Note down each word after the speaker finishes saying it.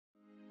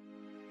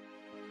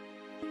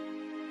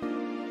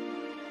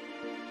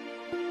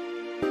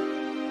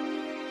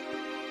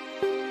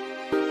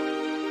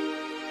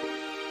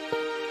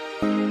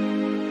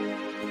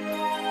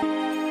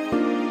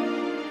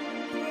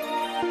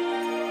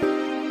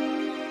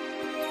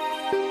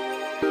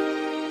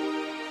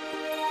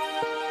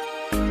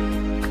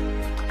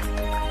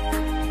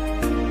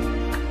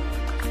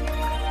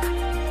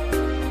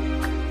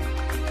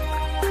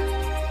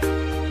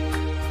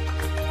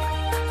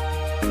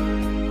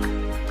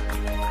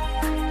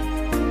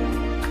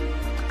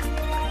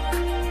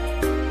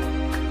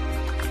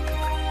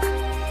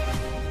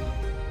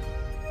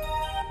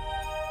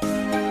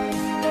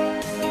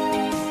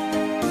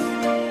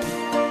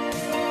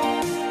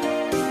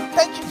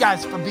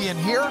guys for being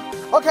here.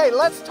 Okay,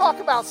 let's talk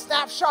about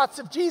snapshots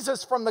of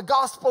Jesus from the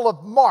Gospel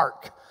of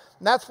Mark.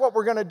 And that's what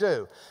we're going to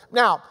do.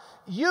 Now,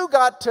 you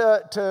got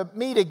to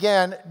meet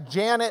again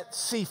Janet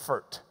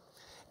Seifert.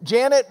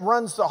 Janet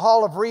runs the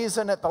Hall of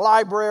Reason at the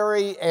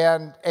library,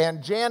 and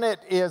Janet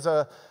is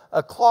a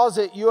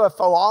closet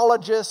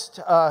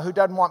UFOologist who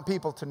doesn't want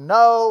people to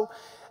know.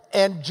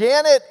 And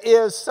Janet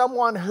is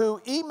someone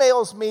who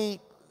emails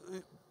me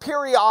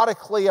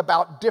periodically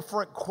about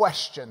different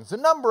questions. A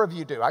number of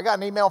you do. I got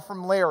an email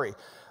from Larry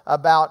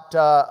about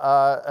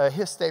a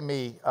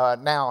histemi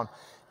noun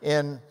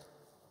in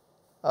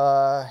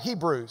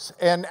Hebrews.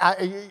 And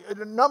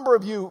a number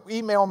of you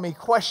email me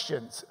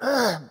questions.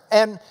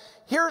 And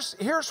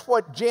here's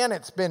what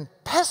Janet's been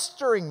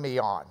pestering me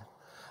on.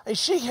 And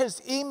she has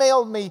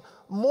emailed me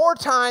more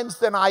times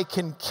than I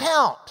can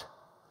count.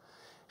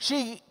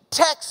 She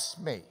texts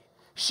me.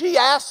 She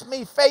asks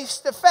me face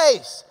to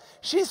face.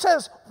 She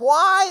says,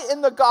 why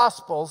in the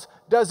Gospels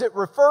does it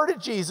refer to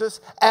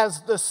Jesus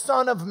as the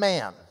Son of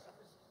Man?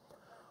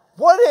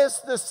 What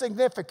is the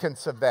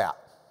significance of that?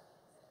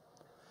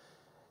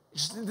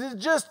 It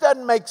just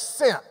doesn't make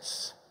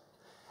sense.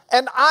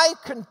 And I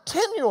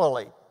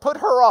continually put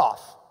her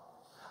off.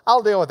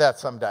 I'll deal with that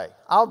someday.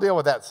 I'll deal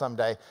with that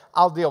someday.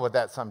 I'll deal with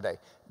that someday.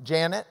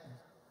 Janet,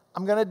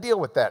 I'm going to deal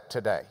with that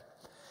today.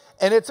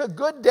 And it's a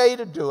good day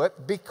to do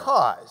it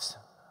because,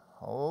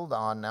 hold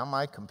on, now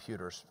my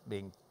computer's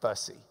being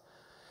fussy.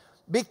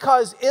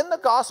 Because in the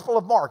Gospel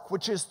of Mark,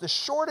 which is the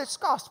shortest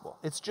gospel,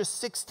 it's just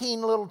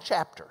 16 little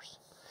chapters.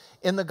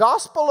 In the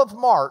Gospel of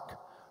Mark,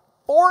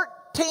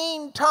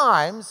 14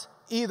 times,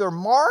 either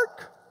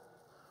Mark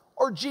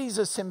or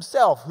Jesus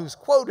himself, who's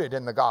quoted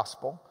in the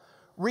gospel,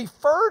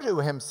 refer to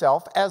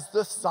himself as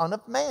the Son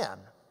of Man.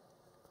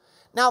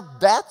 Now,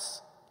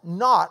 that's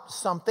not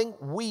something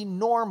we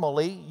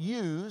normally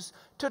use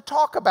to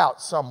talk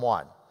about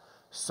someone.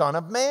 Son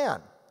of Man.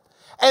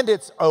 And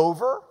it's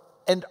over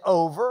and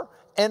over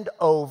and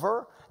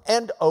over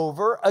and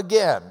over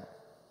again.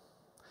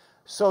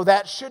 So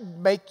that should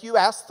make you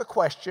ask the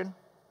question,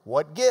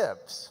 what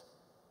gives?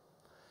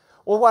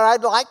 Well, what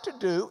I'd like to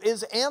do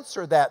is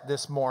answer that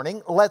this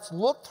morning. Let's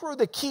look through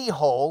the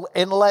keyhole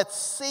and let's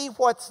see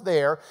what's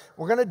there.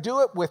 We're going to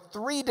do it with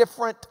 3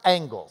 different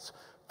angles.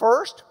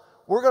 First,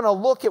 we're going to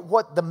look at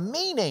what the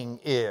meaning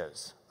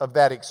is of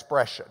that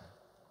expression.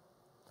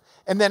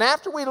 And then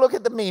after we look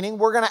at the meaning,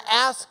 we're going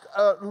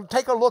to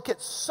take a look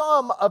at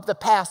some of the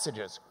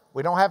passages.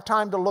 We don't have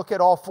time to look at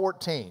all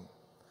 14.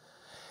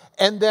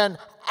 And then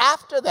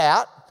after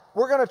that,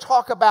 we're going to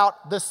talk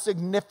about the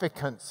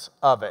significance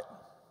of it.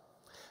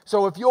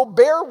 So if you'll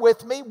bear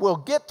with me, we'll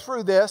get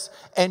through this,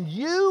 and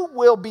you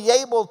will be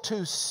able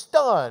to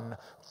stun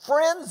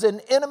friends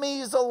and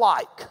enemies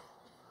alike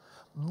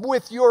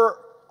with your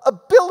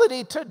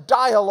ability to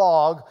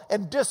dialogue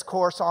and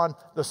discourse on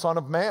the Son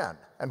of Man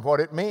and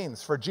what it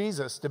means for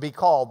Jesus to be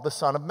called the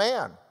Son of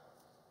Man.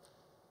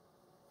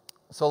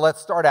 So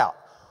let's start out.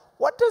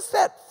 What does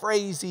that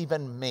phrase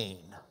even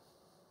mean?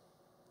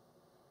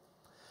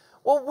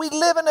 Well, we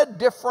live in a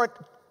different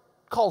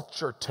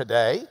culture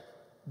today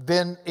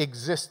than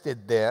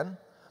existed then.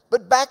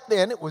 But back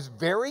then, it was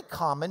very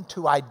common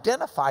to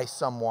identify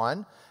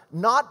someone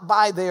not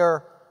by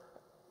their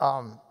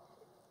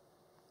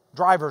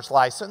driver's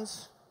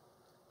license,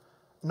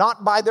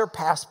 not by their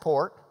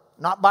passport,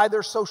 not by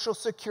their social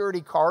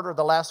security card or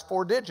the last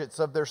 4 digits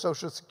of their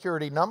social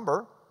security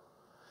number,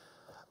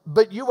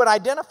 but you would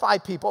identify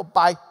people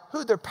by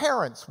who their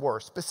parents were,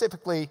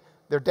 specifically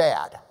their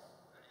dad.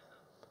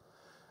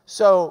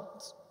 So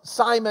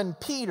Simon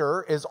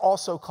Peter is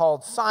also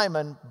called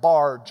Simon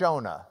Bar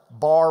Jonah.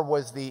 Bar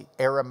was the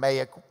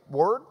Aramaic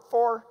word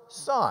for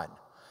son.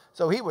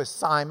 So he was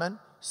Simon,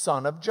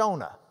 son of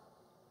Jonah.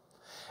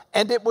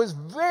 And it was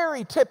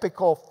very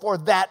typical for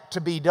that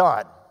to be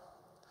done.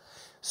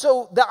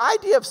 So the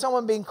idea of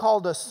someone being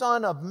called a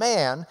son of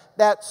man,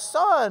 that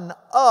son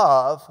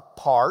of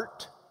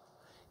part,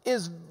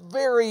 is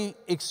very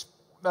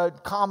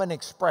common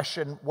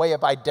expression, way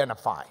of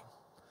identifying.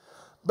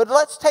 But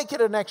let's take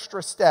it an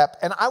extra step,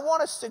 and I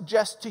want to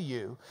suggest to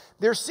you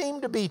there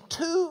seem to be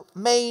 2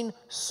 main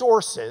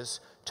sources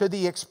to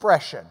the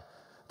expression.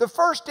 The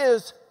first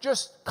is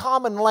just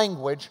common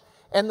language,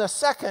 and the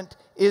second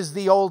is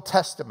the Old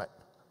Testament.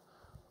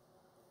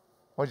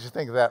 What did you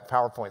think of that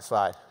PowerPoint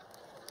slide?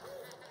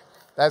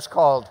 That's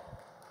called,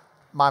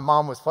 my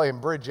mom was playing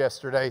bridge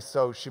yesterday,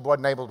 so she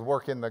wasn't able to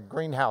work in the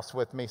greenhouse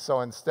with me,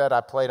 so instead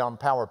I played on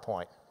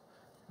PowerPoint.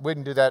 We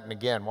can do that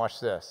again. Watch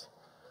this.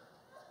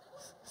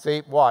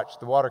 See, watch.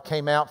 The water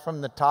came out from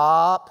the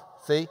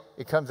top. See,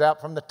 it comes out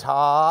from the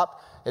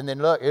top. And then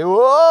look,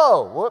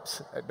 whoa,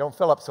 whoops. Don't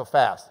fill up so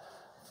fast.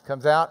 It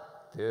comes out,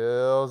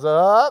 fills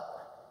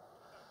up.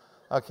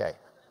 Okay.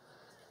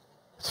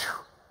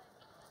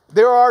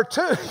 There are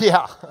 2,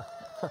 yeah.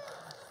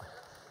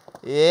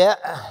 Yeah,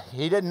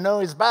 he didn't know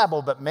his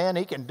Bible, but man,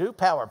 he can do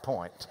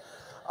PowerPoint.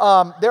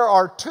 There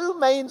are 2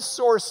 main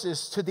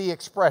sources to the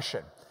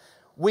expression.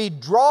 We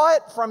draw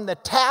it from the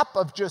tap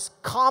of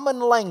just common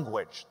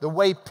language, the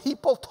way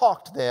people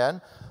talked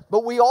then,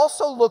 but we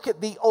also look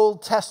at the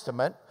Old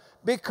Testament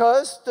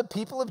because the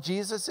people of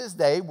Jesus'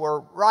 day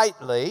were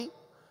rightly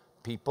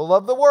people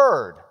of the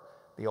Word.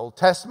 The Old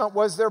Testament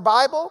was their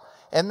Bible,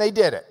 and they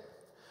did it.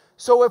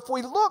 So if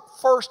we look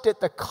first at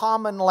the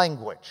common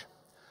language,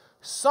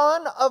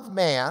 Son of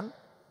Man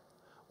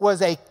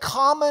was a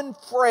common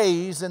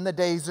phrase in the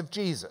days of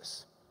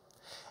Jesus.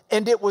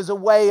 And it was a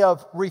way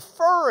of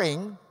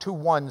referring to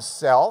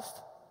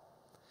oneself,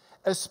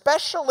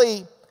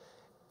 especially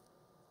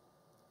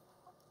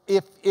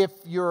if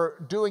you're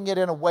doing it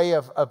in a way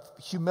of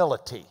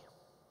humility.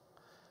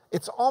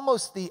 It's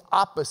almost the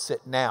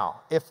opposite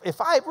now.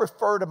 If I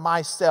refer to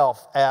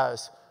myself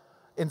as,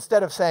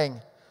 instead of saying,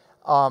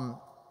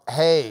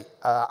 hey,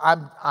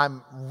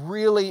 I'm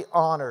really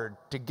honored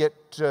to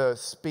get to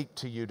speak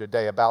to you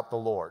today about the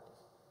Lord.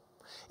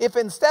 If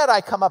instead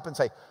I come up and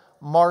say,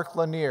 Mark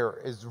Lanier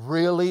is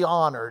really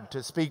honored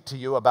to speak to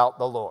you about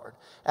the Lord,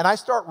 and I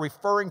start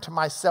referring to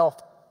myself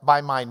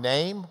by my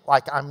name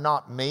like I'm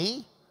not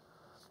me,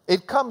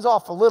 it comes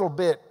off a little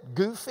bit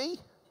goofy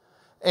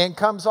and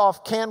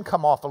can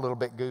come off a little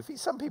bit goofy.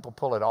 Some people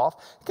pull it off.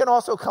 It can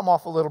also come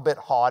off a little bit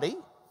haughty.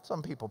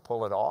 Some people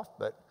pull it off,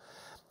 but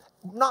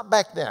not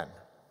back then.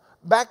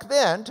 Back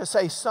then, to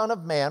say Son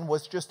of Man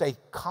was just a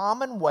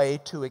common way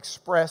to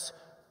express,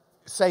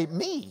 say,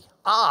 me,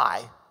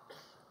 I,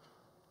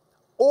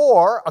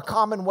 or a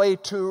common way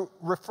to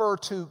refer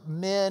to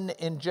men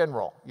in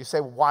general. You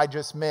say, well, why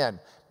just men?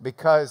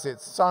 Because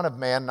it's Son of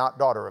Man, not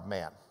daughter of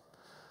man.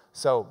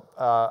 So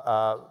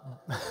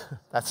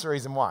that's the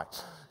reason why.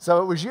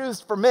 So it was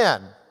used for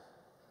men.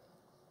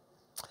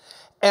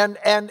 And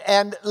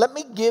let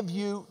me give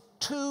you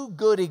two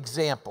good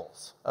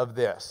examples of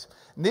this.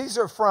 And these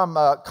are from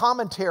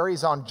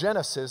commentaries on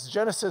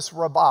Genesis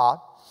Rabbah,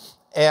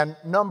 and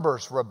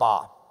Numbers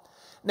Rabbah.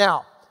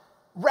 Now,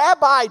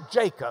 Rabbi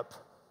Jacob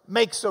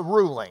makes a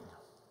ruling.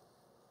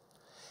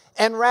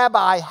 And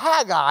Rabbi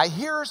Haggai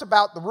hears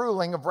about the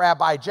ruling of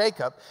Rabbi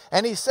Jacob,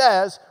 and he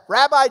says,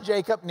 Rabbi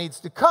Jacob needs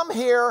to come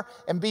here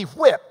and be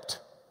whipped.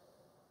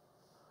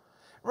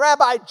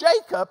 Rabbi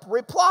Jacob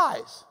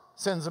replies,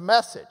 sends a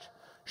message.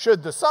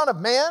 Should the Son of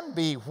Man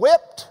be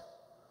whipped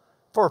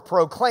for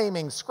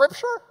proclaiming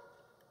Scripture?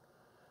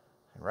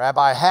 And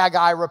Rabbi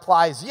Haggai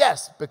replies,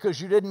 yes,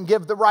 because you didn't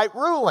give the right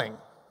ruling.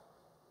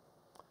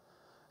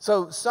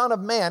 So Son of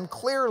Man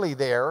clearly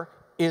there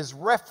is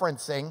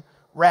referencing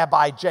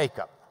Rabbi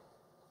Jacob.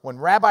 When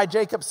Rabbi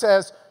Jacob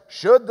says,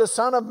 should the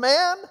Son of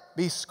Man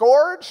be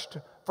scourged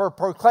for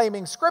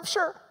proclaiming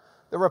Scripture?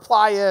 The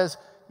reply is,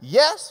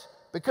 yes,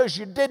 because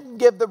you didn't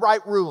give the right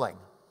ruling.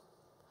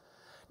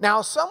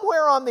 Now,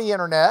 somewhere on the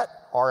internet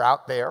or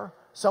out there,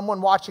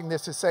 someone watching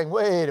this is saying,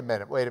 wait a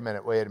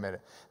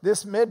minute.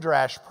 This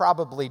midrash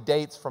probably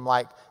dates from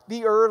like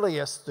the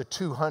earliest, the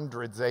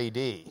 200s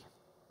AD.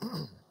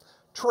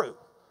 True.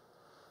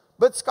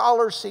 But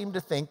scholars seem to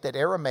think that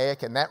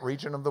Aramaic in that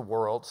region of the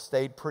world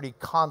stayed pretty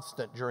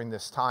constant during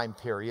this time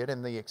period,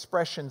 and the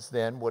expressions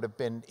then would have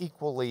been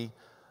equally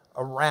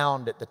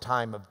around at the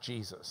time of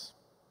Jesus.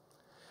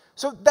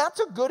 So that's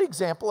a good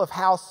example of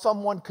how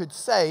someone could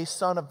say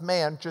Son of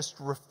Man just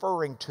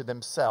referring to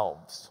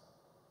themselves.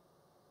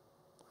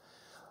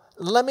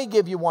 Let me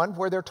give you one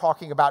where they're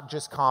talking about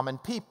just common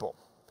people.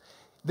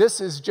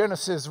 This is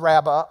Genesis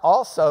Rabbah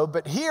also,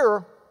 but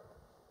here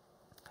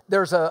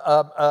there's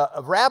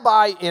a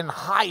rabbi in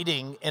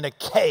hiding in a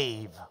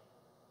cave.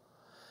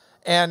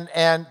 And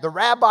the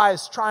rabbi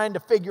is trying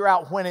to figure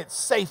out when it's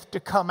safe to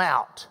come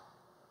out.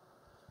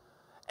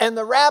 And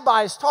the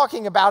rabbi is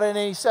talking about it, and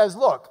he says,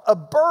 look, a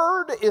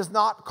bird is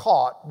not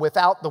caught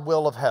without the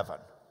will of heaven.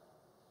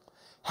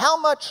 How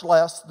much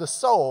less the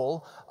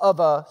soul of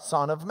a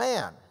Son of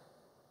Man?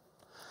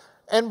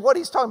 And what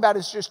he's talking about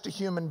is just a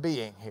human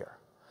being here.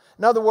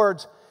 In other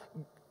words,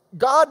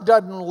 God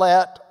doesn't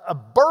let a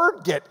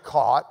bird get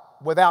caught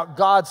without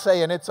God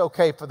saying it's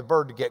okay for the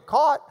bird to get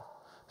caught.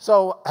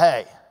 So,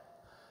 hey,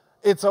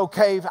 it's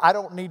okay. I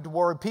don't need to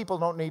worry. People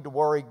don't need to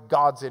worry.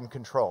 God's in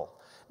control.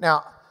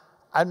 Now,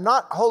 I'm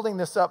not holding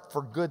this up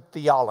for good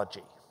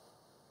theology.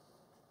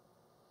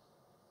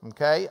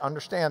 Okay?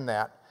 Understand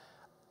that.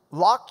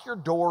 Lock your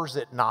doors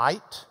at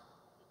night.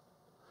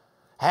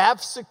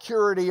 Have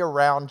security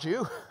around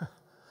you.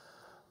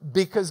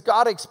 Because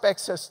God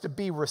expects us to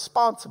be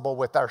responsible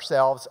with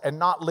ourselves and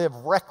not live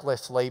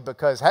recklessly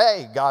because,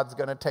 hey, God's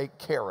going to take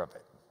care of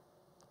it.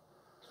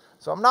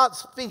 So I'm not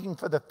speaking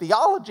for the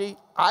theology.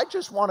 I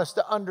just want us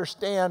to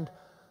understand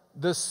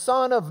the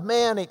Son of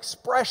Man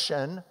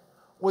expression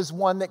was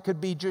one that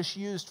could be just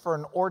used for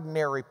an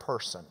ordinary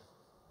person,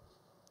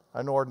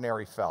 an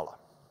ordinary fella.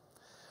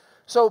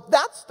 So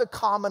that's the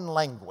common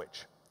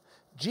language.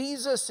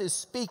 Jesus is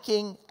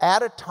speaking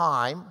at a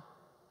time,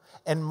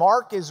 and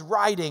Mark is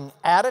writing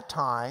at a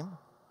time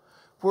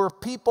where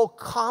people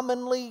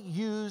commonly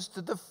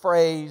used the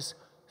phrase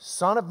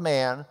Son of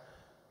Man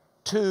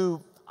to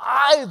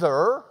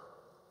either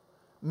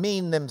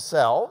mean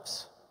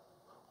themselves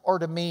or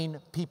to mean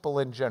people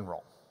in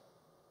general.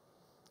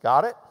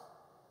 Got it?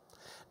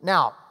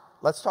 Now,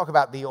 let's talk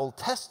about the Old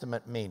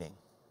Testament meaning.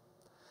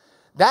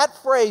 That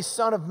phrase,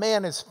 Son of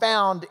Man, is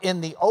found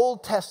in the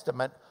Old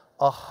Testament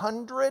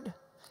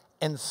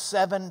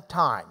 107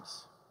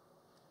 times.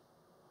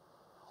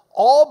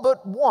 All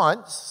but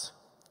once,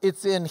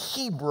 it's in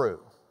Hebrew.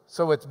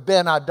 So it's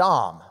Ben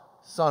Adam,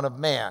 Son of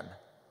Man.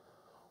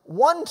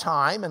 One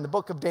time in the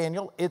book of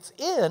Daniel, it's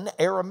in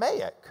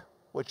Aramaic,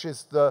 which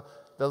is the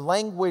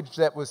language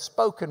that was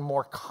spoken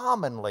more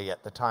commonly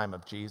at the time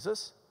of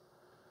Jesus.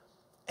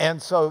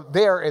 And so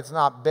there it's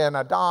not Ben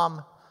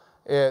Adam,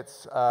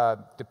 it's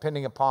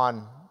depending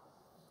upon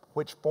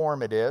which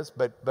form it is,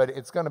 but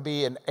it's going to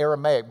be in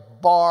Aramaic.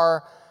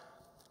 Bar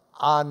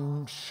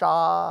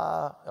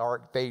Ansha,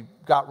 or they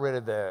got rid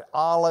of the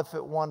aleph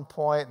at one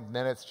point, and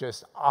then it's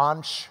just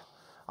Anash,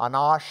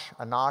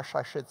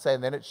 I should say,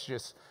 and then it's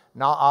just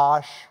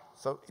Naash.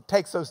 So it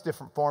takes those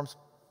different forms.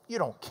 You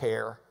don't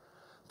care.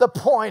 The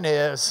point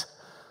is,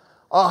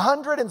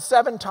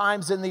 107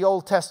 times in the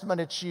Old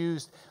Testament it's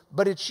used,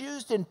 but it's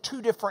used in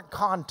two different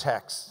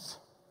contexts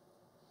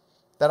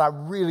that I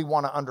really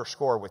want to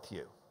underscore with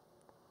you.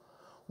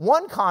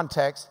 One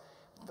context,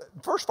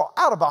 first of all,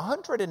 out of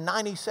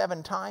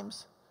 197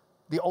 times,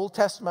 the Old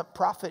Testament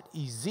prophet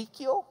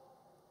Ezekiel,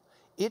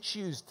 it's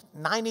used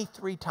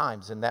 93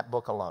 times in that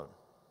book alone.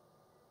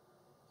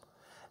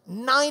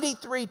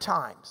 93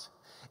 times.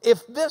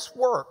 If this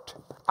worked,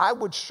 I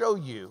would show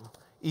you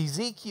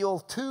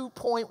Ezekiel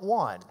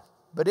 2.1,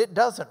 but it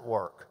doesn't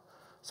work.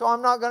 So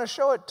I'm not going to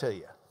show it to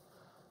you.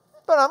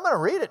 But I'm going to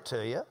read it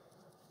to you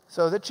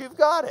so that you've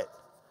got it.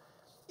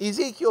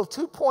 Ezekiel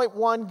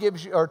 2.1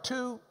 gives you, or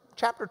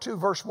chapter 2,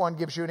 verse 1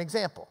 gives you an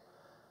example.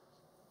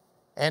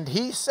 And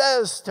he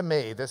says to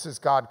me, this is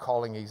God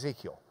calling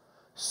Ezekiel,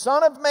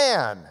 Son of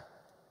man,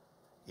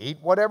 eat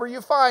whatever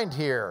you find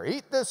here.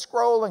 Eat this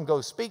scroll and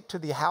go speak to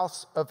the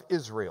house of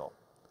Israel.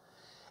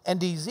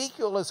 And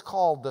Ezekiel is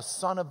called the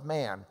Son of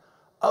Man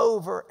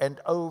over and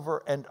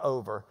over and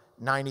over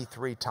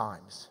 93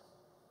 times.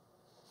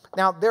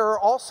 Now, there are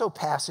also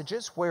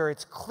passages where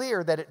it's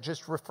clear that it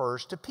just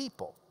refers to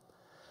people.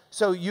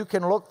 So you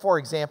can look, for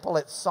example,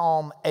 at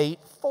Psalm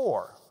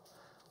 8:4,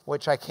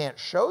 which I can't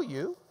show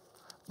you,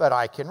 but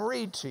I can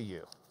read to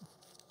you.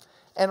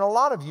 And a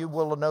lot of you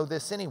will know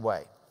this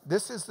anyway.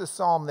 This is the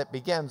psalm that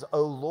begins,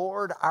 O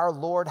Lord, our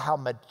Lord, how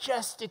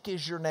majestic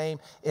is your name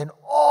in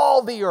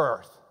all the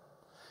earth.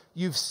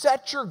 You've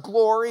set your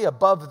glory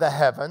above the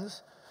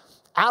heavens.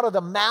 Out of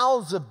the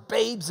mouths of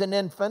babes and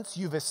infants,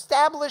 you've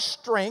established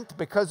strength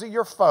because of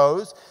your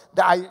foes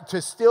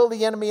to still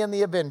the enemy and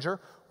the avenger.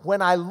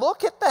 When I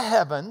look at the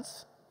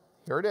heavens,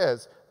 here it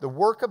is, the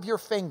work of your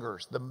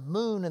fingers, the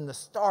moon and the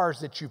stars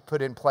that you've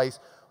put in place,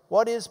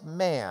 what is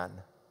man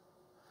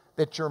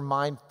that you're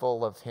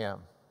mindful of him?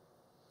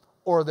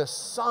 Or the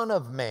Son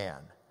of Man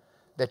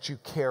that you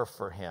care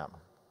for him?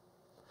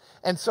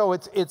 And so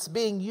it's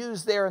being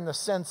used there in the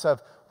sense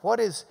of, what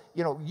is,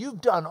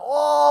 you've done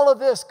all of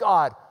this,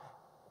 God.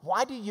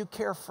 Why do you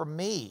care for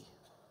me?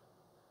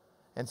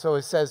 And so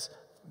it says,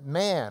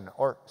 man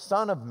or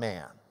Son of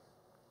Man.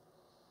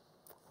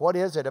 What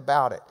is it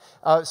about it?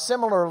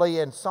 Similarly,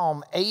 in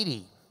Psalm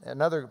 80,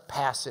 another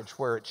passage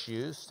where it's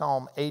used,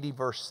 Psalm 80,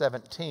 verse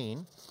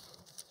 17,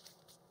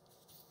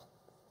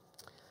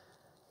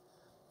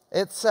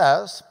 it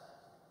says,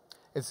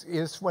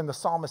 it's when the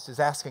psalmist is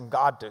asking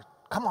God to,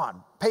 come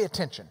on, pay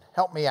attention,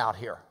 help me out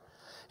here.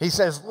 He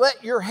says,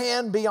 let your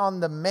hand be on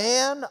the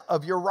man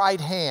of your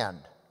right hand,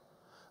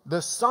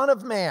 the Son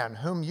of Man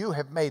whom you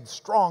have made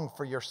strong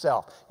for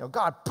yourself.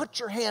 God,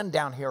 put your hand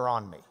down here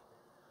on me.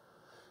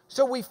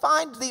 So we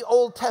find the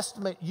Old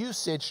Testament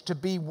usage to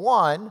be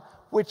one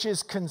which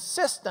is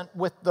consistent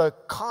with the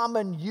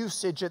common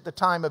usage at the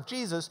time of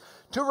Jesus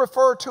to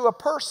refer to a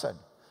person.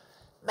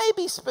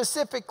 Maybe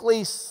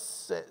specifically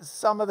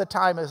some of the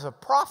time as a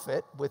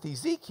prophet with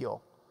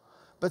Ezekiel,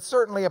 but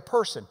certainly a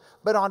person.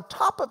 But on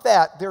top of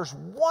that, there's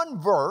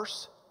one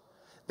verse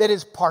that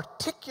is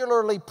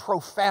particularly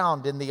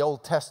profound in the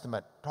Old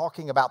Testament,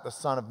 talking about the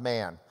Son of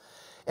Man.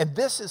 And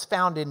this is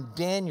found in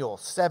Daniel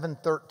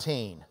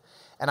 7:13.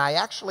 And I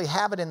actually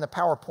have it in the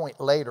PowerPoint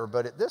later,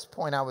 but at this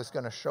point I was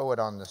going to show it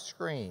on the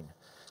screen.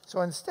 So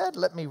instead,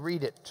 let me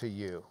read it to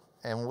you,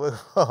 and we'll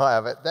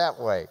have it that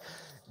way.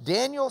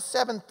 Daniel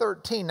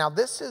 7:13. Now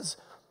this is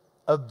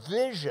a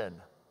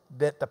vision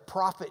that the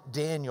prophet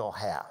Daniel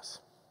has.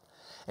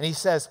 And he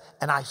says,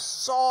 and I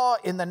saw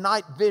in the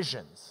night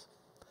visions,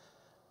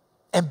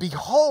 and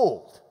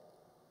behold,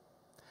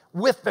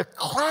 with the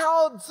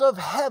clouds of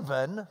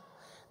heaven,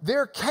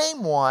 there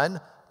came one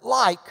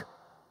like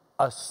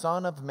a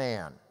son of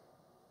man.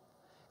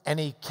 And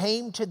he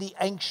came to the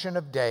Ancient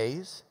of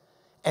Days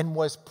and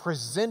was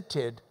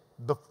presented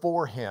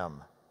before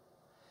him.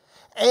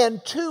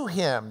 And to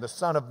him, the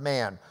Son of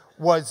Man,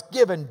 was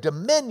given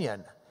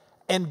dominion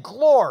and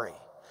glory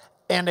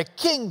and a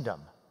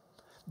kingdom,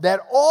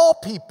 that all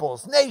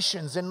peoples,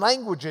 nations, and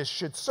languages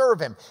should serve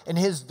him. And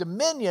his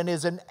dominion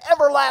is an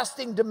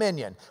everlasting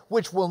dominion,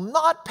 which will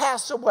not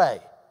pass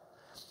away.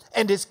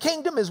 And his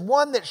kingdom is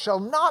one that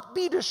shall not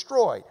be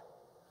destroyed.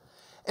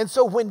 And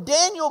so when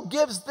Daniel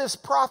gives this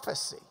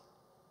prophecy,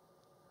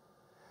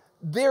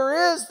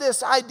 there is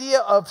this idea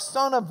of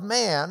Son of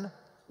Man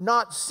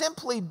not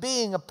simply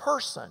being a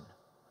person,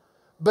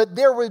 but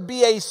there would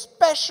be a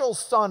special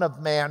Son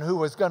of Man who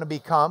was going to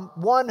become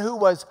one who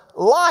was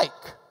like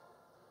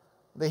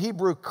the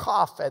Hebrew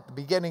kaf at the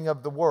beginning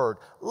of the word,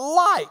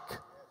 like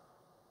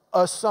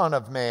a Son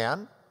of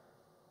Man,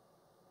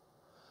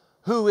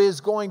 who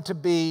is going to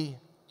be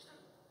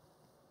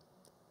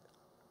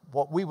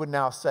what we would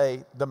now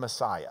say the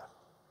Messiah.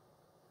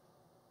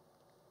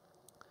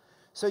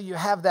 So you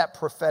have that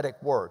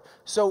prophetic word.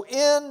 So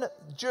in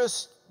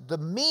just the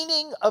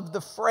meaning of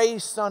the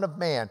phrase Son of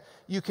Man,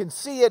 you can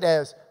see it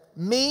as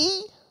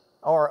me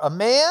or a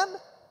man,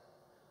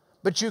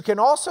 but you can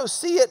also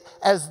see it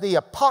as the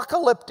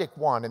apocalyptic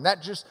one, and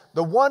that just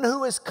the one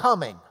who is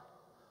coming,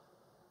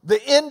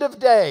 the end of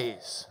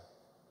days,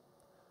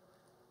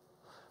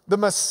 the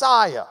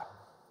Messiah.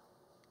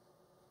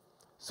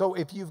 So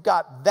if you've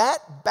got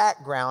that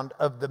background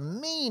of the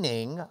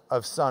meaning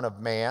of Son of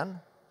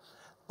Man,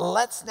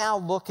 let's now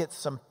look at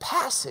some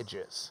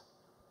passages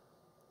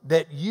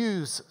that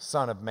use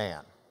Son of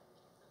Man.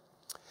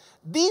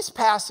 These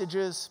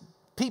passages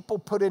people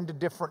put into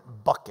different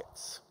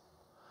buckets.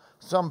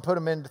 Some put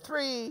them into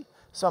 3,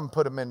 some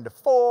put them into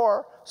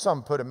 4,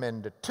 some put them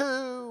into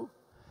 2.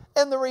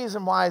 And the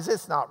reason why is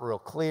it's not real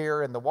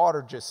clear and the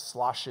water just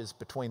sloshes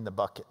between the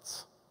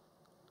buckets.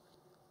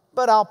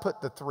 But I'll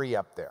put the 3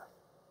 up there.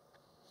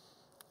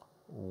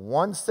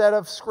 One set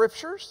of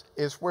scriptures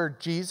is where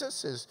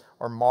Jesus is,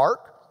 or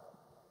Mark,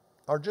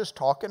 are just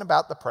talking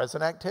about the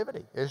present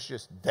activity. It's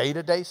just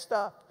day-to-day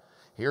stuff.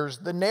 Here's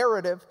the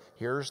narrative,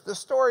 here's the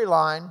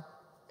storyline,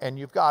 and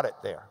you've got it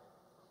there.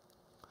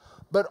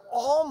 But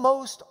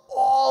almost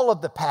all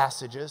of the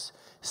passages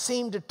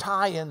seem to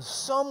tie in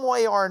some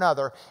way or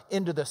another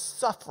into the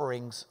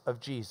sufferings of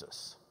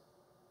Jesus.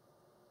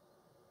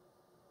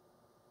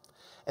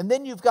 And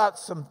then you've got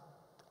some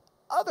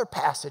other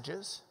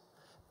passages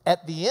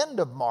at the end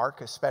of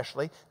Mark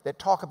especially that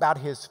talk about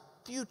his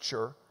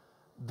future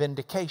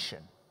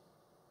vindication.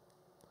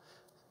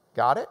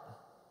 Got it?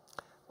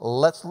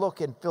 Let's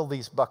look and fill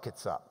these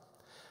buckets up.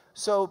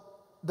 So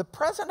the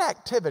present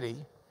activity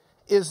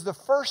is the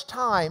first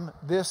time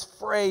this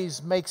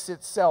phrase makes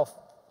itself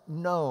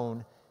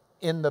known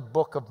in the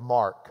book of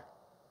Mark.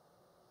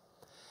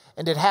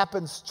 And it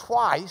happens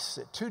twice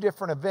at 2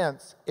 different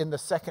events in the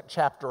 2nd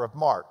chapter of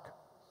Mark.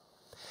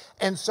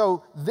 And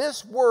so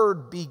this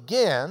word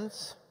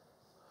begins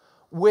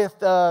with,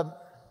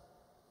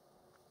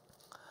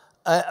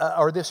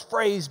 this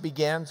phrase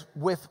begins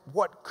with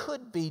what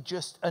could be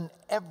just an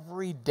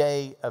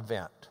everyday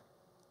event.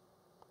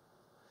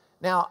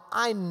 Now,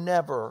 I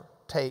never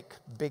take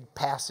big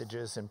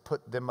passages and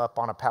put them up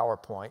on a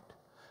PowerPoint,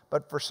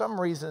 but for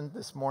some reason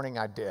this morning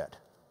I did.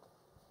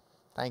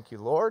 Thank you,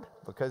 Lord,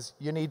 because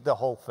you need the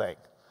whole thing.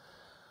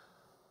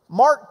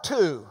 Mark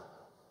 2,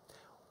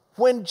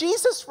 when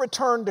Jesus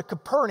returned to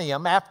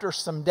Capernaum after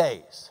some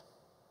days,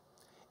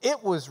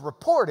 it was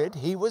reported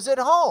he was at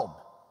home.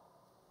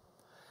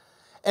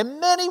 And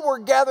many were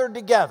gathered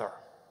together,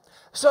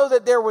 so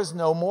that there was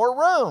no more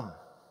room,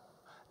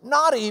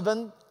 not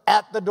even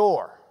at the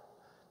door.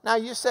 Now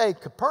you say,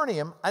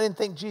 Capernaum, I didn't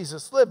think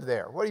Jesus lived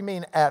there. What do you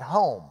mean at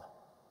home?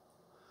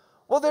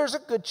 Well, there's a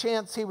good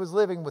chance he was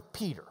living with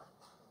Peter.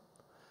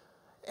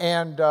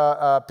 And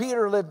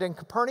Peter lived in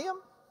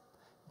Capernaum.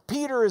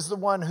 Peter is the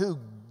one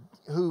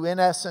who in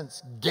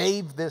essence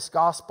gave this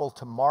gospel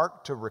to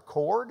Mark to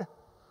record.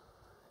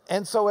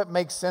 And so it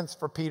makes sense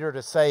for Peter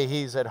to say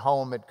he's at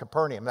home at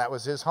Capernaum. That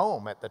was his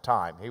home at the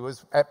time. He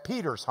was at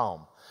Peter's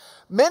home.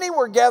 Many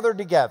were gathered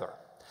together,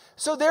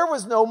 so there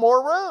was no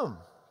more room,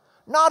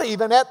 not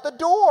even at the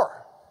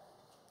door.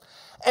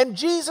 And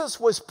Jesus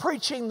was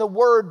preaching the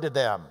word to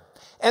them.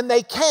 And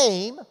they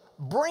came,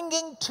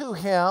 bringing to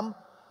him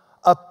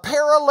a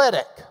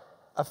paralytic,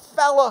 a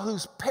fellow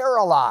who's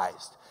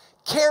paralyzed,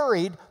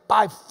 carried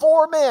by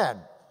 4 men.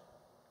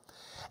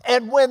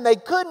 And when they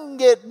couldn't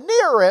get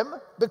near him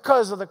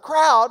because of the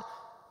crowd,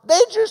 they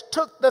just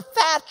took the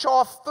thatch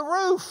off the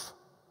roof.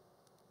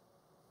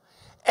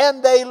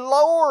 And they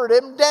lowered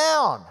him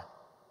down.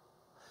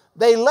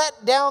 They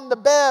let down the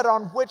bed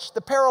on which the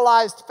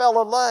paralyzed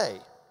fellow lay.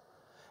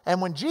 And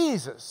when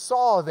Jesus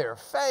saw their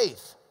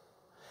faith,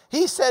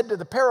 he said to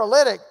the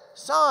paralytic,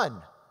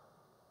 "Son,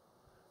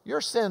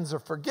 your sins are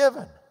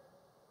forgiven."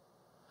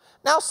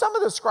 Now some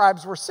of the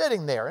scribes were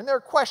sitting there, and they're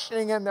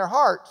questioning in their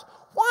hearts,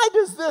 why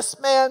does this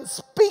man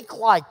speak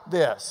like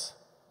this?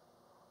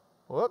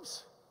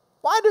 Whoops.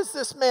 Why does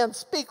this man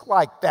speak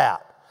like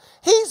that?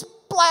 He's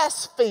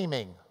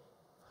blaspheming.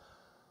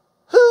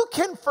 Who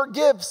can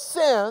forgive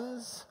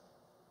sins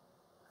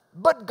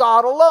but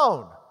God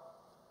alone?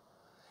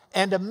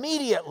 And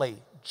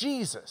immediately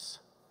Jesus,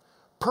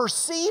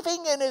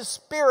 perceiving in his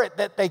spirit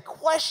that they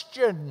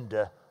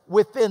questioned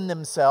within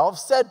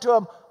themselves, said to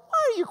him, "Why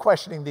are you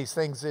questioning these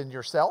things in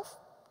yourself?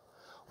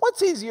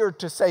 What's easier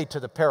to say to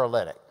the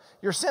paralytic?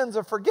 Your sins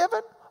are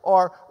forgiven,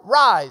 or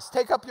rise,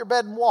 take up your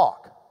bed and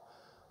walk.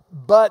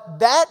 But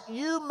that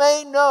you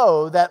may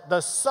know that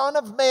the Son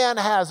of Man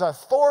has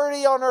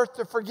authority on earth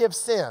to forgive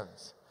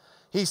sins."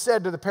 He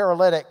said to the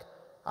paralytic,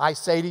 I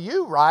say to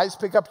you, rise,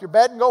 pick up your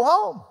bed, and go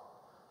home.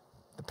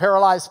 The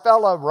paralyzed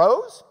fellow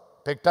rose,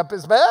 picked up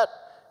his bed,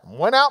 and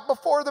went out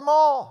before them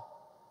all.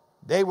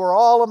 They were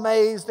all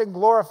amazed and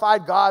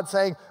glorified God,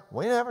 saying,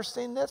 we never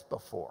seen this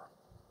before.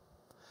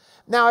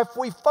 Now, if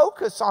we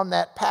focus on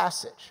that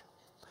passage,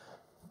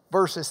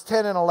 verses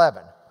 10 and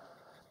 11,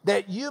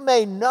 that you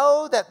may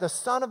know that the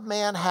Son of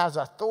Man has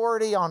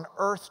authority on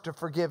earth to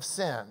forgive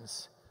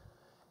sins,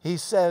 he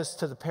says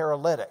to the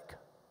paralytic,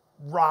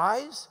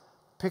 rise,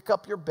 pick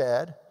up your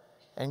bed,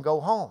 and go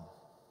home.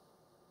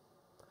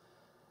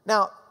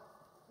 Now,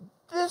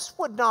 this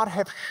would not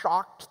have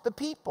shocked the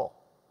people.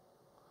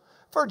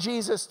 For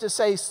Jesus to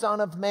say Son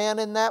of Man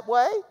in that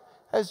way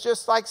is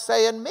just like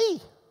saying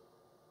me.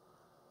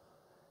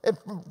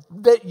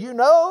 That you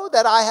know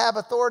that I have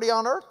authority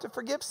on earth to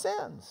forgive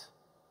sins.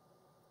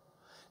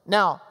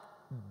 Now,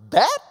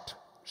 that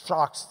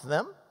shocks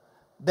them,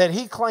 that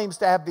he claims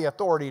to have the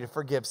authority to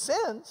forgive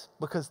sins,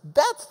 because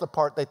that's the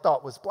part they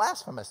thought was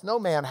blasphemous. No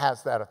man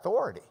has that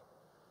authority,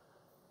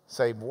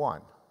 save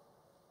one.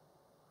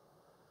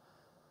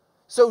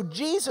 So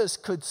Jesus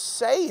could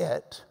say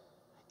it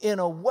in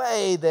a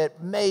way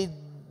that made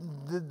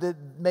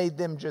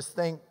them just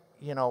think,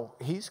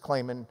 he's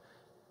claiming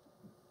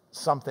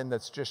something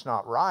that's just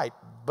not right.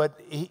 But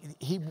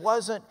he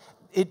wasn't,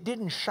 it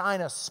didn't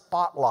shine a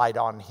spotlight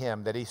on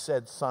him that he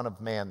said Son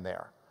of Man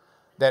there,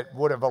 that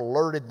would have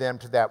alerted them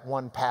to that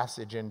one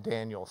passage in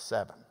Daniel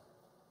 7.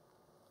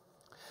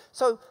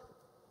 So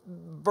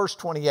verse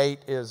 28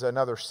 is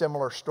another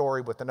similar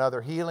story with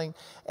another healing,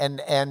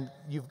 and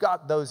you've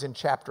got those in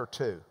chapter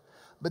 2.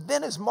 But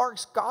then as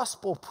Mark's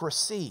gospel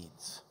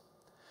proceeds,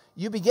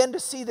 you begin to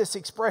see this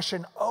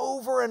expression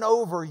over and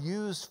over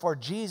used for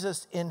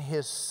Jesus in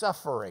his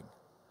suffering.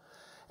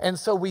 And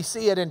so we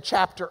see it in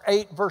chapter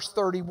 8, verse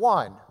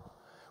 31.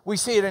 We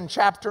see it in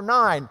chapter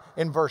 9,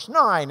 in verse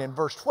 9, in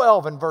verse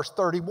 12, and verse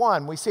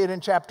 31. We see it in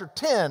chapter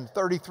 10,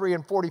 33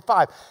 and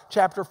 45.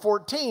 Chapter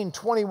 14,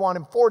 21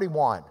 and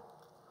 41.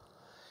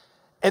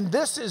 And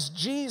this is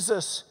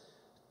Jesus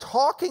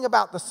talking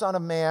about the Son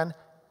of Man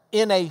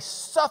in a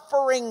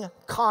suffering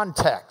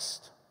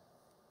context.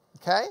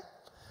 Okay?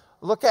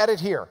 Look at it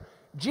here.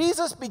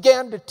 Jesus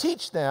began to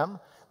teach them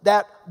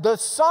that the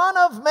Son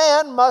of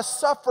Man must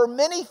suffer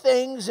many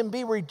things and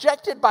be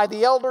rejected by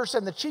the elders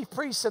and the chief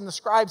priests and the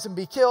scribes and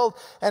be killed,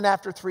 and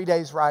after 3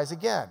 days rise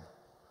again.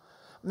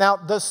 Now,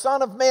 the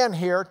Son of Man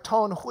here,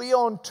 ton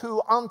huion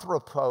tu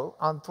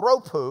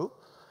anthropou,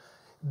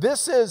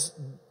 this is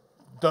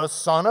the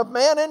Son of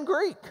Man in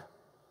Greek,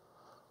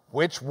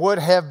 which would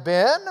have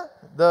been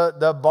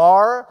the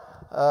bar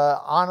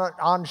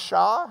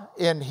ansha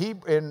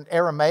in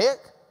Aramaic.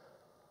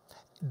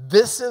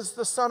 This is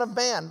the Son of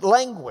Man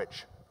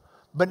language.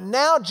 But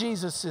now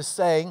Jesus is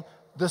saying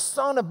the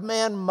Son of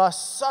Man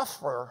must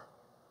suffer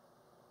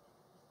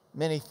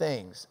many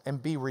things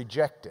and be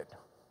rejected.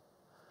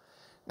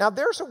 Now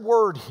there's a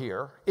word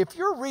here. If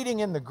you're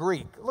reading in the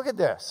Greek, look at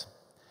this.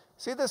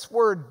 See this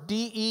word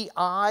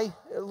DEI?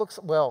 It looks,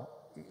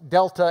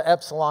 delta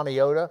epsilon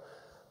iota.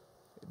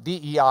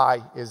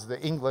 DEI is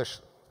the English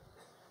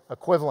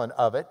equivalent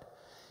of it.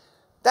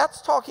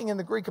 That's talking in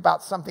the Greek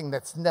about something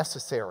that's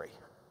necessary,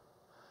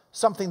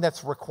 something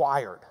that's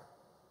required.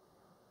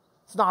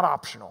 It's not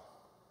optional.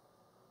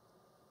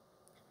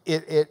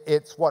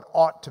 It's what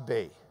ought to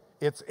be.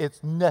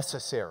 It's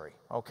necessary,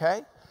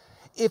 okay?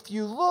 If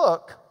you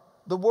look,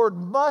 the word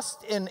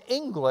must in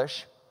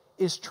English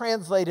is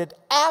translated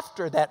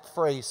after that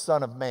phrase,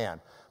 Son of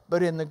Man.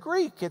 But in the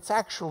Greek, it's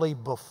actually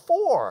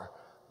before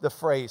the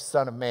phrase,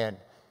 Son of Man.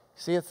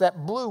 See, it's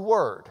that blue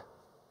word.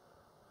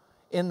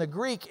 In the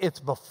Greek, it's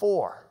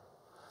before.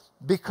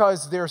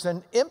 Because there's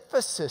an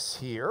emphasis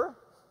here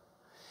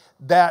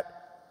that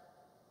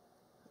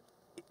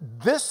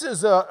this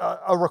is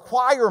a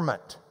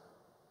requirement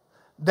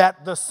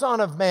that the Son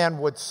of Man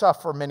would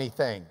suffer many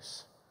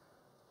things.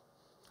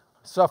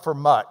 Suffer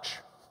much.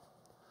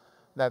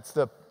 That's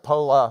the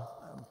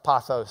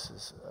pathos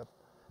is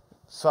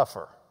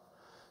suffer.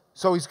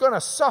 So he's going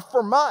to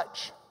suffer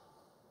much.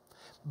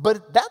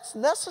 But that's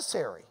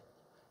necessary.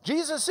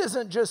 Jesus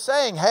isn't just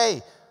saying,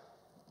 hey,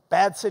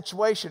 bad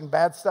situation,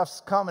 bad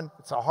stuff's coming,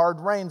 it's a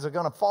hard rains are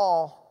going to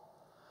fall.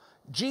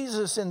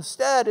 Jesus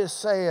instead is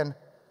saying,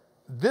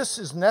 this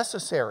is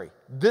necessary.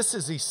 This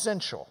is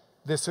essential.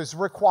 This is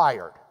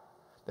required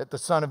that the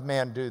Son of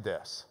Man do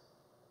this.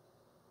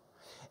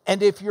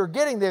 And if you're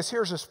getting this,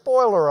 here's a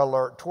spoiler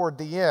alert toward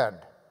the end.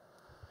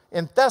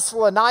 In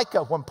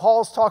Thessalonica, when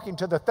Paul's talking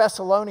to the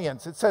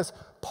Thessalonians, it says,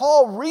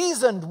 Paul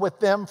reasoned with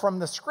them from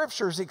the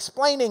scriptures,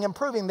 explaining and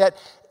proving that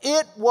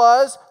it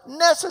was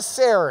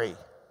necessary.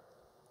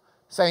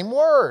 Same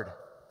word.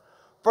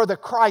 For the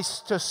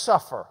Christ to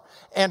suffer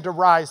and to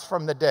rise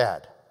from the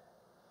dead.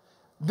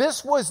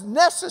 This was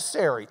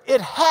necessary. It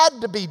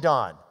had to be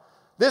done.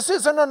 This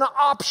isn't an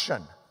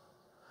option.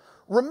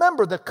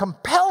 Remember the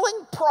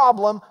compelling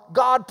problem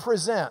God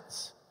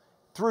presents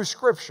through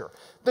Scripture.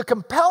 The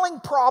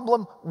compelling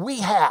problem we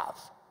have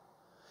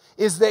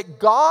is that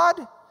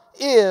God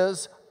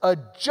is a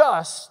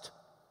just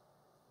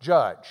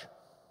judge.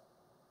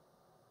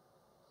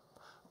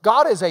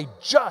 God is a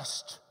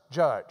just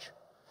judge,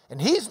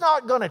 and He's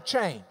not going to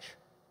change.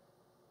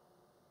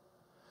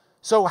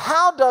 So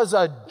how does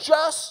a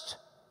just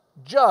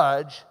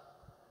judge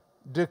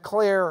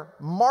declare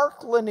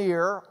Mark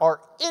Lanier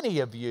or any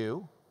of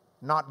you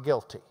not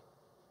guilty?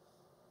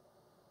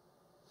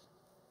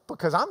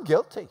 Because I'm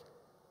guilty.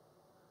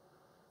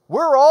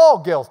 We're all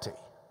guilty.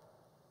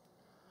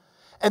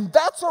 And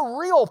that's a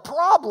real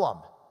problem.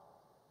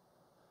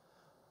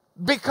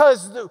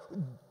 Because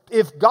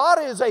if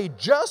God is a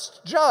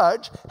just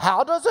judge,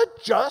 how does a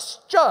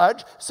just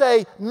judge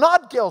say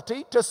not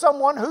guilty to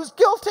someone who's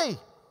guilty?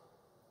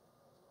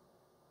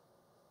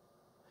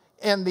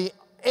 And the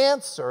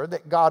answer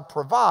that God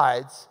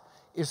provides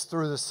is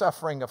through the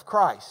suffering of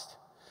Christ,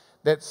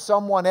 that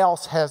someone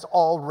else has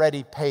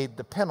already paid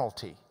the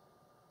penalty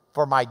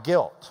for my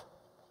guilt.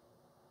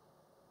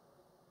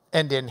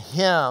 And in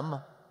Him,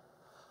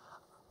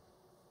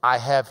 I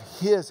have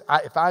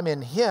if I'm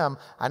in Him,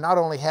 I not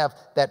only have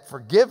that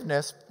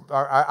forgiveness,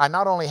 or I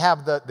not only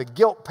have the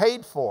guilt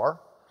paid for,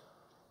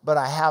 but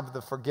I have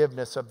the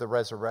forgiveness of the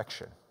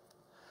resurrection.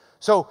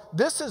 So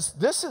this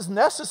is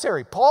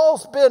necessary.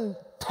 Paul's been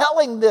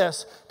telling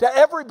this to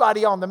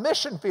everybody on the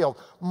mission field.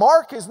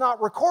 Mark is not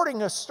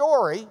recording a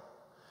story,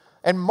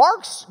 and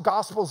Mark's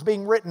gospel is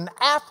being written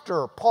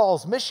after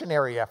Paul's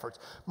missionary efforts.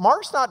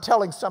 Mark's not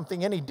telling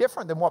something any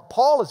different than what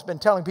Paul has been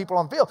telling people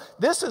on the field.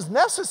 This is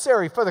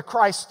necessary for the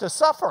Christ to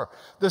suffer.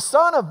 The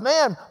Son of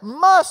Man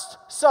must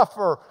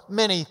suffer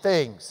many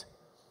things.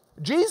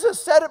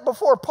 Jesus said it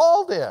before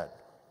Paul did.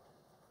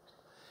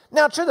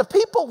 Now, to the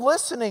people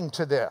listening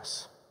to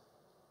this,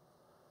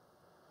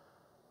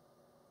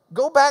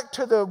 go back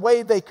to the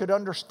way they could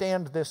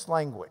understand this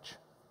language.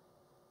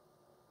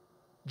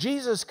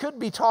 Jesus could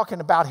be talking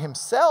about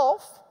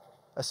Himself,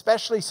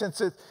 especially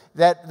since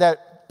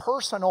that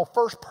personal,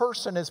 first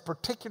person is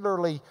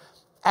particularly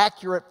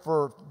accurate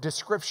for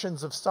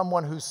descriptions of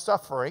someone who's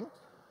suffering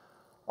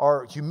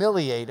or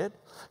humiliated.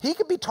 He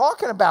could be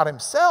talking about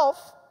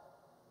Himself,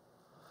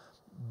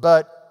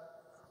 but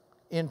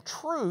in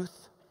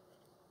truth,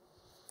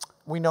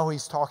 we know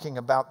He's talking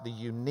about the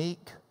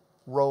unique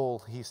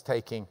role He's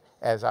taking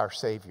as our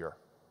Savior.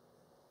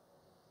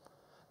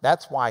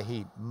 That's why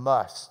He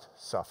must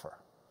suffer.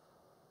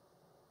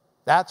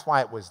 That's why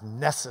it was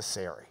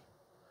necessary.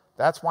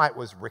 That's why it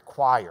was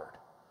required.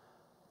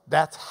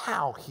 That's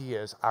how He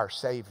is our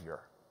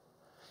Savior.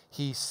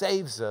 He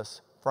saves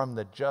us from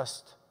the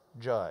just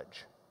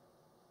judge.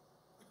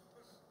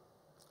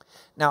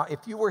 Now, if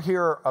you were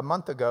here a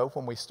month ago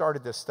when we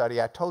started this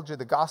study, I told you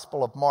the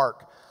Gospel of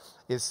Mark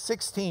is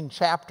 16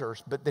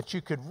 chapters, but that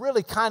you could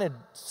really kind of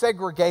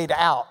segregate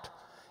out.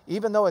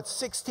 Even though it's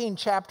 16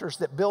 chapters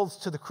that builds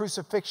to the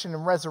crucifixion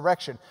and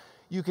resurrection,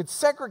 you could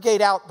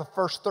segregate out the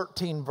first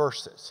 13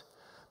 verses.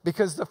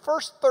 Because the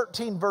first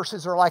 13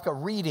 verses are like a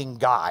reading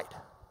guide.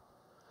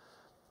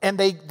 And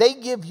they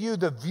give you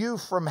the view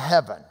from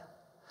heaven.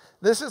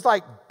 This is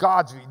like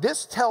God's view.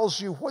 This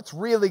tells you what's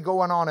really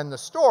going on in the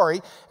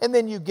story, and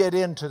then you get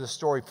into the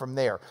story from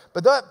there.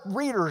 But that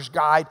reader's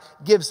guide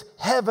gives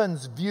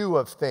heaven's view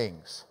of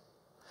things.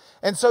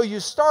 And so you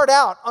start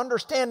out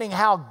understanding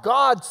how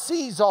God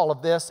sees all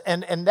of this,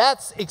 and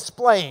that's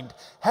explained.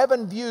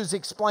 Heaven views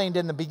explained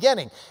in the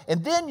beginning.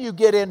 And then you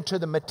get into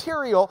the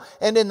material,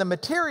 and in the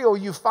material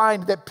you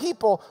find that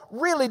people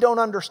really don't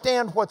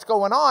understand what's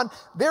going on.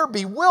 They're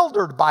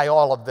bewildered by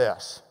all of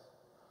this.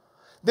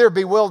 They're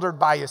bewildered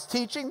by His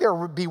teaching.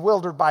 They're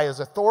bewildered by His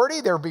authority.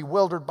 They're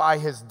bewildered by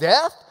His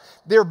death.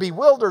 They're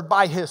bewildered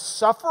by His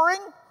suffering.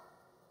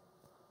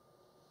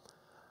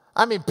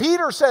 I mean,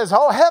 Peter says,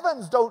 oh,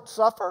 heavens don't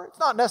suffer. It's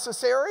not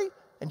necessary.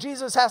 And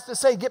Jesus has to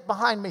say, get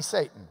behind me,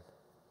 Satan.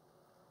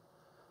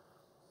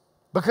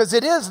 Because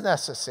it is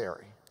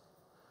necessary.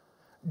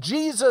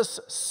 Jesus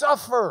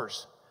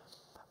suffers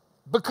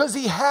because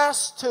He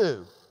has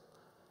to.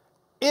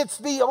 It's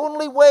the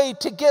only way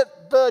to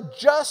get the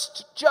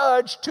just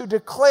judge to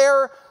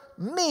declare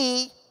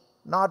me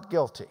not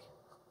guilty.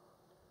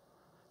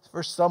 It's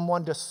for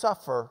someone to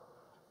suffer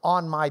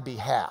on my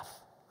behalf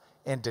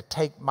and to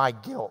take my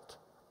guilt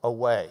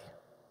away.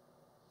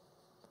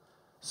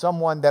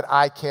 Someone that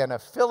I can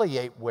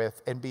affiliate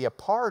with and be a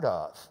part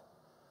of,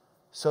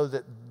 so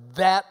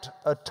that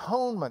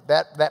atonement,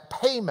 that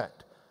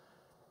payment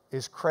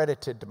is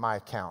credited to my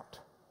account.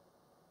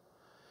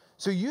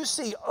 So you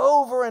see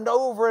over and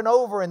over and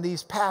over in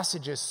these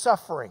passages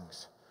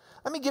sufferings.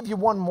 Let me give you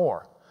one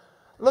more.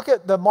 Look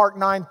at the Mark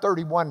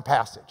 9:31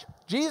 passage.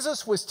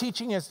 Jesus was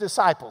teaching His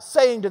disciples,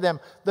 saying to them,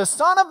 the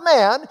Son of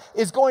Man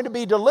is going to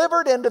be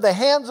delivered into the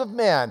hands of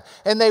men,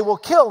 and they will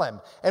kill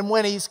Him. And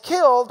when He's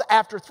killed,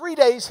 after 3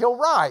 days, He'll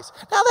rise.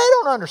 Now, they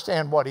don't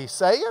understand what He's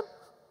saying.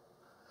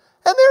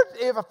 And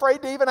they're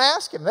afraid to even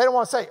ask Him. They don't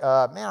want to say,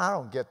 man, I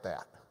don't get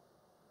that.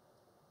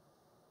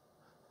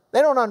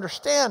 They don't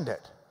understand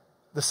it.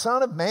 The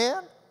Son of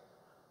Man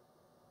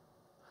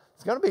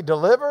is going to be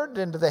delivered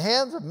into the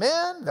hands of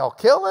men. They'll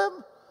kill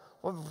Him.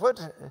 What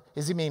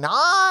does He mean?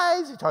 I?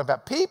 Is He talking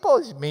about people?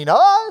 Does He mean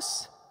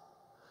us?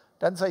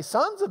 Doesn't say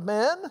sons of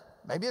men.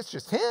 Maybe it's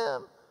just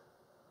him.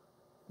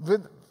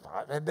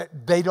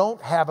 They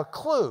don't have a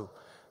clue.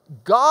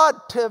 God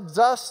gives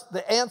us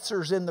the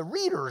answers in the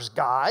reader's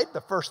guide,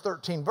 the first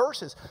 13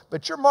 verses,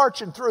 but you're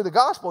marching through the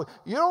gospel.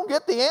 You don't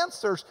get the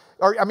answers.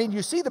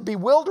 You see the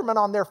bewilderment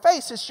on their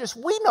face. It's just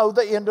we know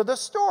the end of the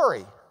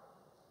story.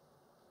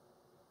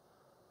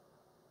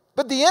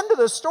 But the end of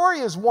the story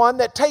is one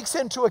that takes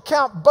into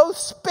account both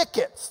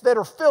spigots that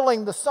are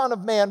filling the Son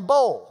of Man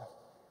bowl.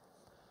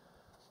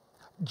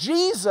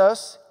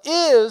 Jesus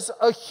is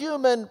a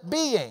human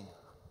being.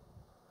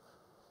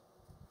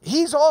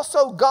 He's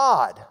also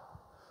God.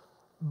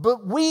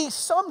 But we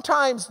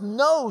sometimes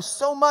know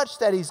so much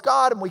that he's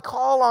God and we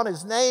call on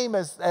his name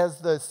as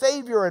the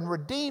Savior and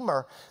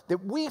Redeemer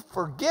that we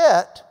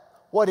forget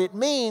what it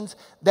means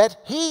that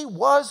he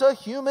was a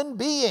human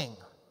being.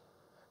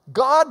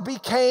 God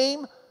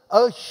became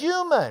a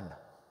human.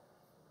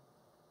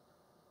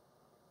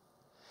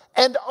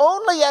 And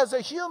only as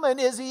a human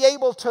is he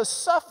able to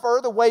suffer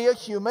the way a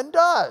human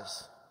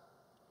does.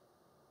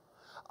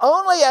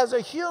 Only as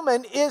a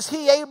human is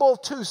he able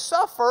to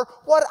suffer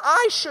what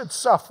I should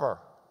suffer.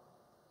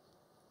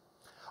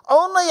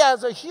 Only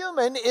as a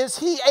human is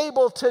he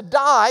able to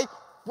die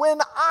when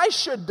I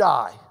should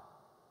die.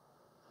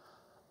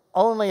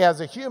 Only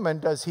as a human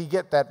does he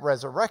get that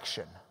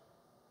resurrection,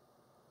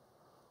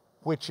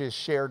 which is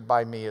shared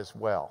by me as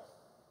well.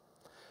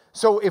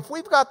 So if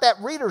we've got that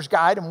reader's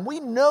guide and we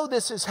know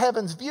this is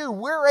heaven's view,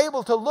 we're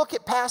able to look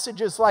at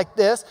passages like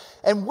this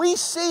and we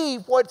see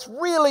what's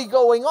really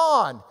going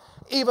on,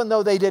 even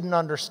though they didn't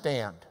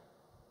understand.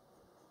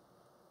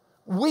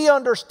 We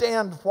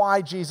understand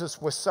why Jesus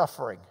was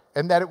suffering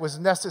and that it was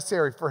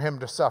necessary for him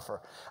to suffer.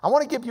 I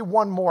want to give you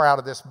one more out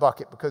of this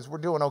bucket because we're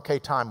doing okay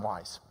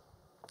time-wise.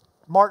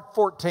 Mark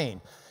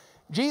 14.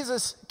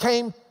 Jesus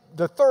came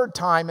the third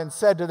time and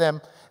said to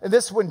them, and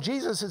this is when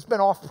Jesus has been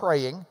off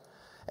praying,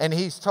 and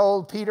he's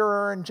told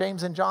Peter and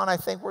James and John, I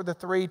think were the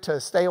three,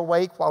 to stay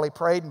awake while he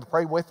prayed and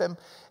pray with him,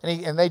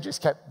 and they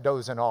just kept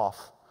dozing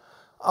off.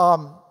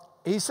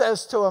 He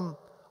says to them,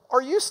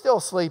 are you still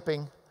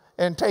sleeping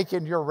and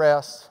taking your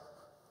rest?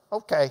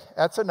 Okay,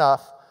 that's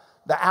enough.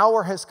 The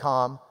hour has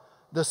come.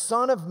 The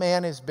Son of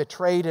Man is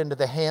betrayed into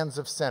the hands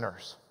of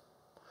sinners.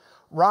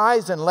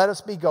 Rise and let us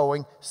be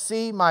going.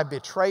 See, my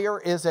betrayer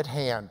is at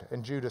hand.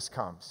 And Judas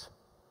comes.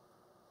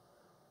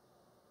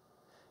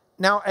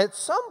 Now, at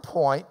some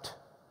point,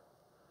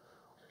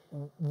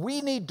 we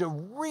need to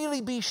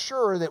really be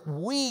sure that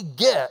we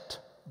get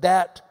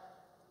that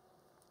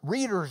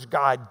reader's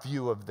guide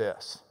view of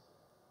this.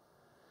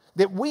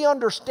 That we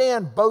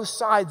understand both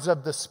sides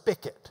of the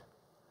spigot.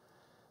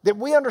 That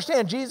we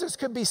understand Jesus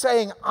could be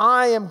saying,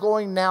 I am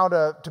going now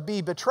to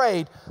be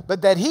betrayed,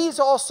 but that he's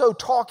also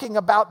talking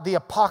about the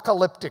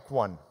apocalyptic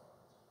one.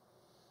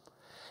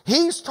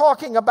 He's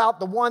talking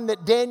about the one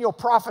that Daniel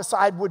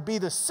prophesied would be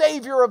the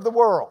Savior of the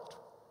world.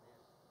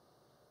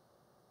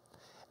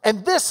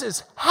 And this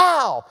is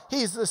how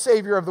he's the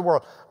Savior of the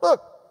world.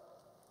 Look,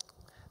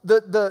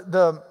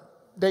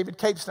 David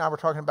Capes and I were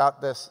talking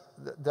about this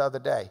the other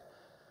day.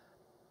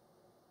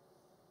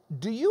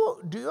 Do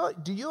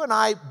you and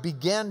I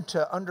begin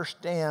to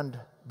understand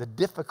the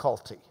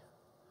difficulty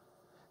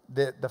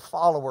that the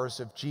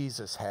followers of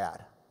Jesus had?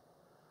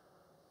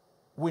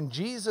 When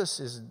Jesus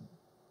is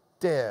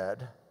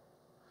dead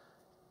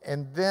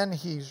and then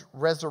he's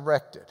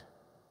resurrected,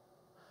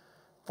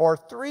 for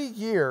 3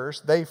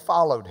 years they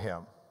followed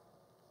him.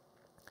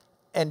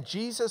 And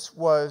Jesus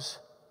was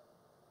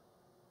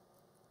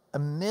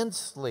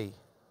immensely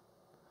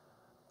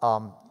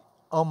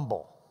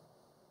humble.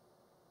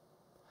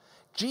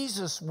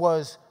 Jesus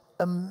was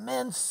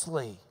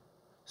immensely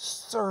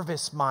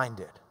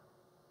service-minded.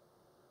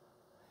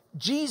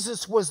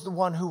 Jesus was the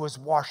one who was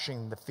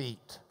washing the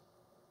feet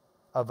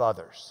of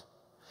others.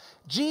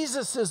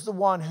 Jesus is the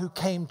one who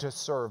came to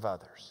serve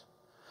others.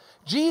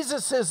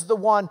 Jesus is the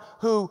one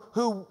who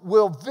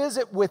will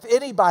visit with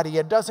anybody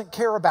and doesn't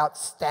care about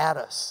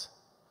status.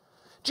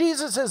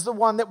 Jesus is the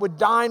one that would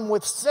dine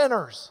with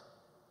sinners.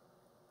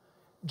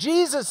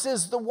 Jesus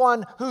is the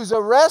one who's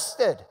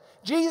arrested.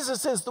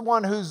 Jesus is the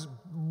one who's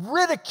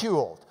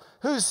ridiculed,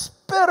 who's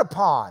spit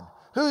upon,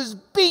 who's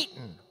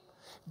beaten.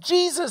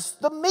 Jesus,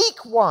 the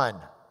meek one.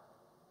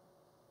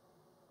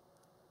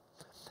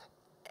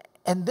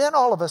 And then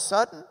all of a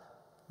sudden,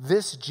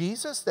 this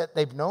Jesus that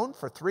they've known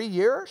for 3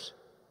 years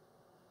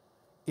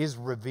is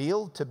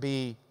revealed to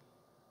be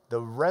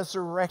the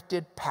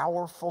resurrected,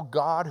 powerful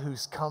God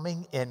who's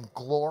coming in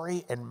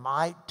glory and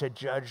might to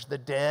judge the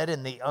dead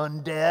and the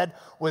undead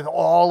with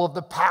all of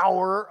the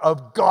power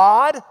of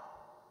God.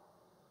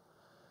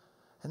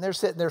 And they're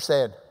sitting there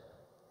saying,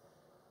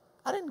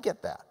 I didn't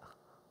get that.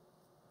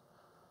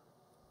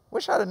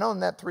 Wish I'd have known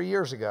that 3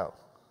 years ago.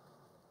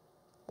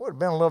 Would have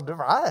been a little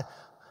different.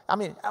 I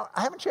mean,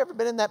 haven't you ever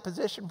been in that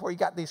position where you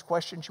got these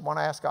questions you want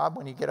to ask God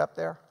when you get up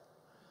there?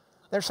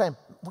 They're saying,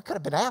 we could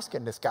have been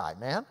asking this guy,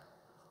 man.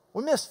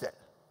 We missed it.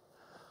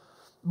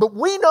 But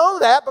we know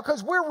that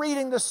because we're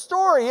reading the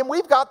story and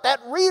we've got that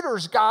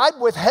reader's guide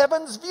with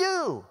heaven's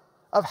view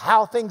of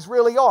how things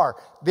really are.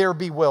 They're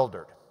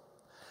bewildered.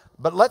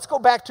 But let's go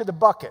back to the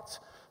buckets.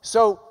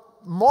 So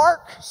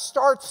Mark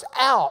starts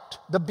out,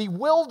 the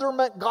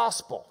bewilderment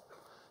gospel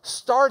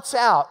starts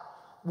out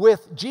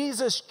with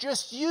Jesus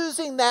just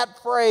using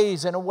that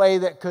phrase in a way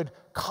that could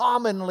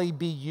commonly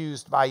be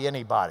used by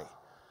anybody.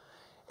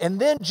 And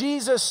then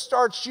Jesus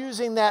starts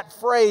using that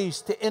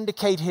phrase to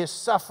indicate his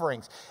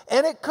sufferings.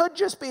 And it could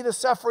just be the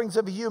sufferings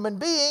of a human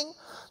being,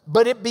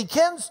 but it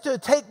begins to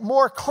take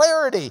more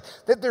clarity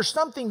that there's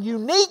something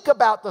unique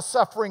about the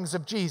sufferings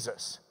of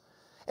Jesus.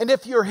 And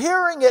if you're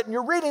hearing it and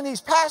you're reading these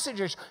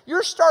passages,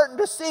 you're starting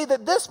to see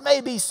that this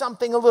may be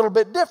something a little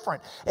bit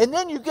different. And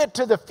then you get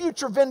to the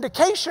future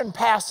vindication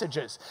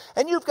passages,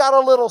 and you've got a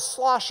little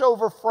slosh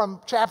over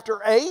from chapter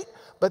 8,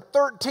 but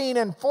 13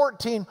 and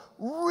 14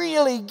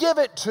 really give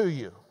it to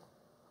you.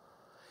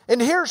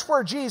 And here's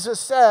where Jesus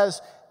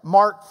says,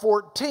 Mark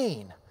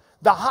 14,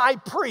 the high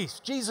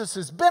priest, Jesus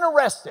has been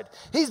arrested.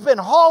 He's been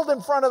hauled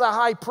in front of the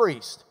high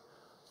priest.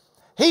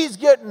 He's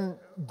getting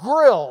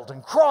grilled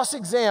and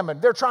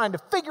cross-examined. They're trying to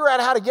figure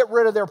out how to get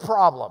rid of their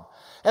problem.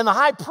 And the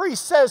high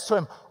priest says to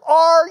him,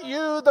 "Are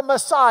you the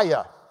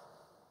Messiah?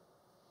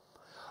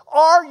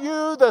 Are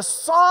you the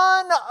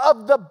Son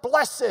of the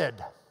Blessed?"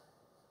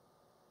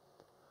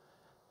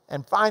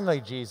 And finally,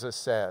 Jesus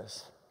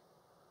says,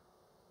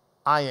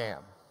 "I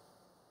am.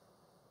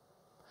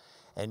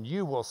 And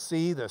you will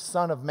see the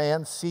Son of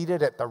Man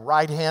seated at the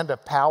right hand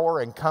of power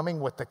and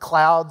coming with the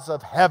clouds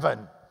of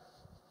heaven."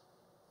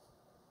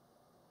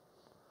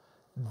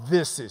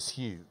 This is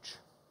huge.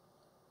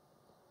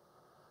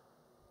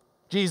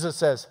 Jesus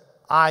says,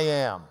 "I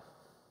am."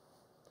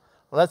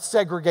 Let's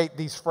segregate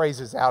these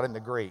phrases out in the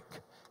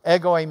Greek.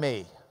 Ego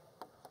eimi,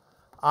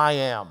 I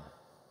am.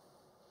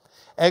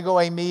 Ego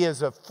eimi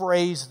is a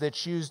phrase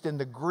that's used in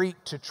the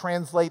Greek to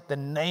translate the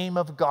name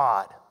of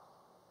God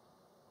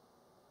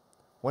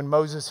when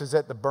Moses is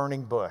at the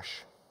burning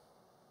bush.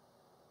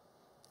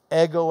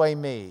 Ego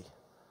eimi,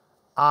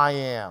 I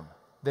am.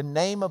 The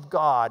name of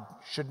God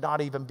should not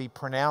even be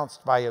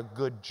pronounced by a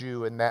good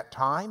Jew in that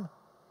time.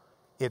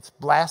 It's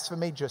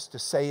blasphemy just to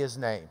say his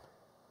name.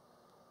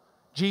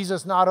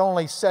 Jesus not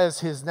only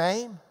says his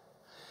name,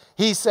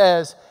 he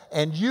says,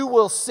 "And you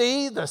will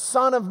see the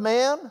Son of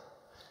Man,"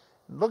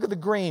 look at the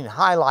green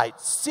highlight,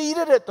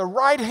 "seated at the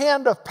right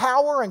hand of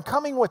power and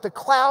coming with the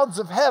clouds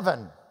of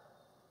heaven."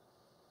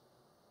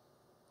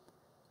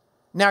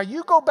 Now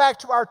you go back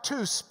to our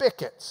two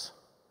spigots.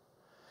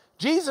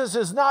 Jesus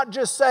is not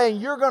just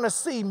saying, "You're going to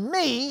see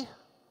me,"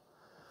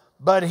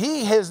 but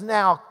he has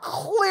now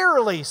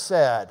clearly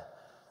said,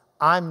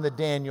 "I'm the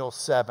Daniel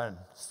 7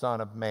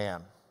 Son of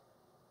Man."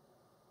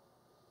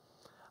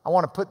 I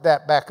want to put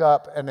that back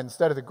up, and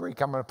instead of the Greek,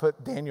 I'm going to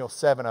put Daniel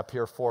 7 up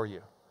here for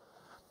you.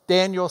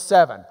 Daniel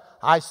 7,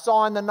 "I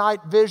saw in the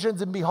night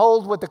visions, and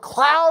behold, with the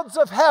clouds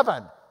of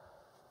heaven."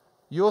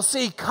 You'll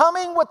see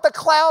coming with the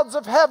clouds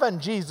of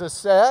heaven, Jesus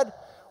said.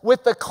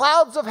 With the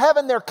clouds of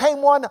heaven there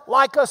came one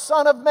like a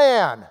son of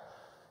man.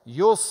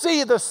 You'll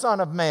see the Son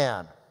of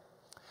Man.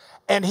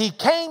 "And he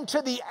came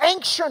to the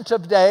Ancient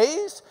of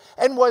Days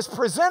and was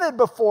presented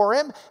before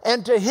him.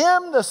 And to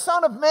him the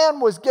Son of Man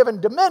was given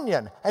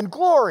dominion and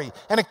glory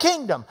and a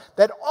kingdom,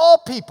 that all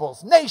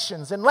peoples,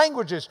 nations, and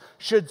languages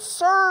should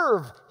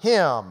serve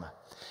him.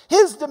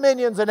 His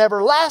dominion's an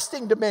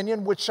everlasting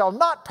dominion which shall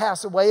not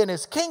pass away, and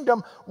his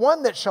kingdom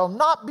one that shall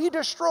not be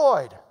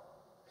destroyed."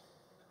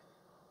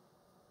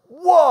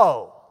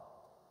 Whoa!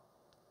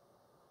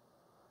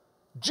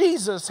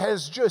 Jesus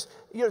has just,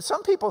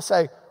 some people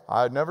say,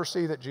 "I never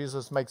see that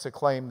Jesus makes a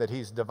claim that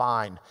he's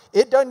divine."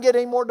 It doesn't get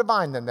any more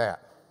divine than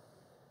that.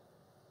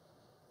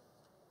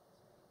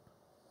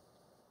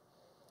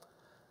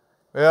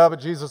 Yeah, but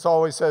Jesus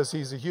always says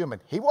he's a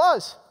human. He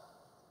was.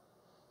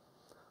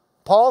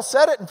 Paul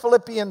said it in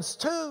Philippians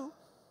 2.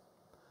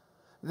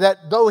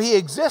 That though he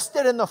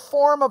existed in the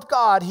form of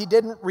God, he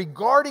didn't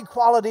regard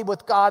equality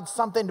with God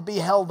something to be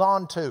held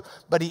on to,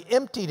 but he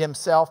emptied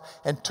himself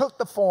and took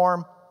the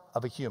form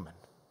of a human.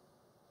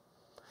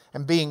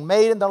 And being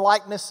made in the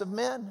likeness of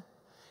men,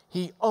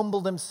 he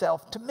humbled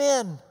himself to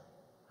men,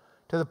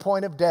 to the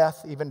point of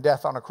death, even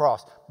death on a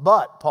cross.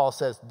 But, Paul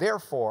says,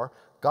 therefore,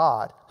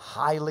 God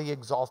highly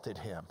exalted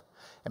him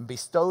and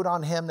bestowed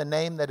on him the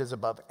name that is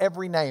above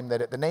every name,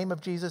 that at the name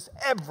of Jesus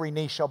every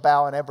knee shall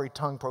bow and every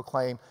tongue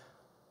proclaim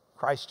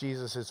Christ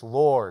Jesus is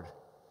Lord,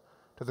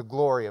 to the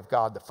glory of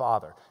God the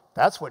Father.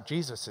 That's what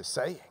Jesus is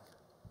saying.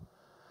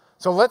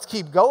 So let's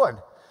keep going.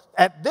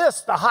 At this,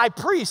 the high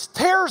priest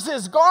tears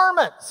his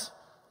garments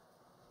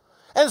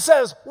and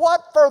says,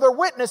 "What further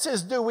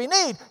witnesses do we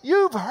need?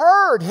 You've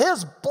heard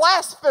his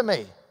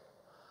blasphemy.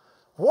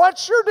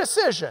 What's your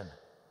decision?"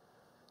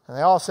 And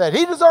they all said,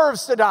 "He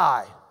deserves to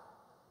die.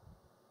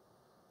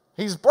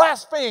 He's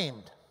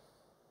blasphemed.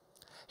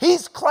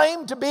 He's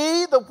claimed to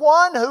be the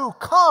one who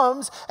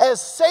comes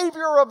as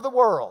Savior of the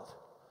world.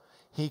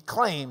 He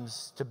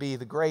claims to be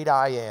the great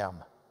I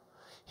am.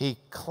 He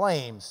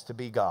claims to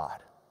be God."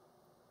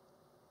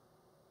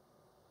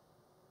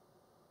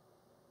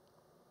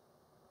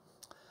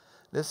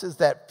 This is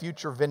that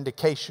future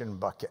vindication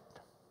bucket.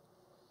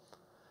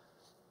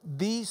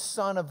 These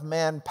Son of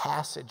Man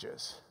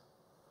passages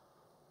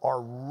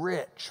are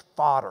rich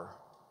fodder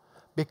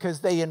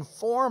because they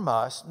inform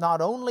us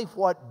not only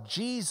what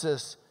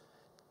Jesus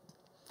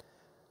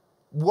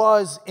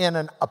was in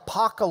an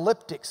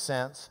apocalyptic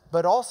sense,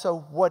 but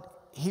also what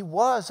he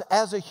was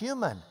as a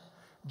human.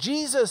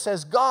 Jesus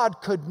as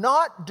God could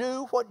not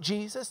do what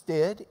Jesus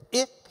did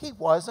if he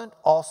wasn't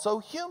also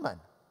human.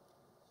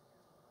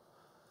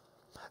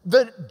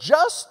 The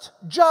just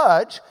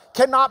judge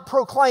cannot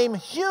proclaim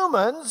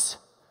humans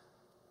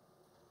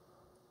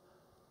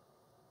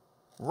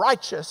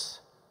righteous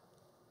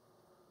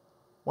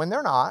when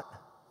they're not,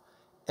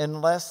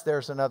 unless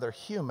there's another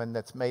human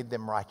that's made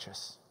them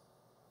righteous.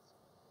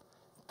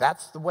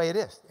 That's the way it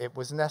is. It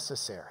was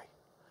necessary.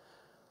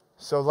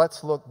 So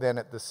let's look then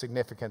at the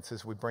significance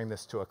as we bring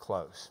this to a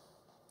close.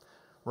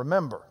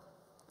 Remember,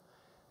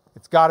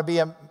 it's got to be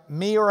a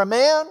me or a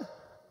man,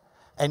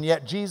 and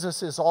yet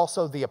Jesus is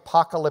also the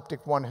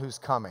apocalyptic one who's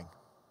coming.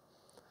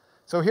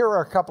 So here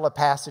are a couple of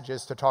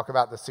passages to talk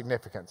about the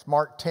significance.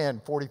 Mark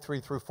 10,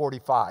 43 through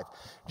 45.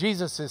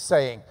 Jesus is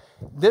saying,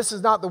 this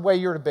is not the way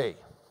you're to be.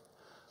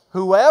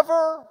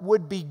 Whoever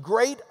would be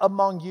great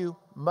among you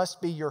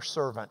must be your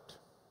servant.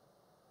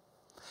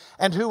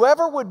 And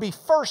whoever would be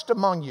first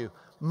among you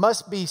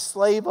must be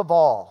slave of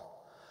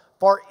all.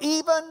 For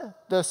even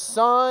the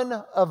Son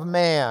of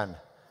Man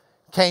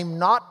came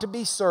not to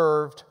be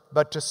served,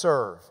 but to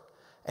serve,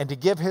 and to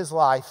give his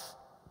life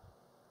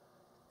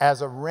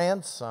as a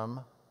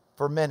ransom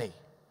for many.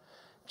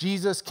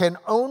 Jesus can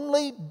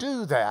only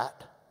do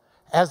that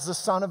as the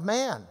Son of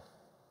Man.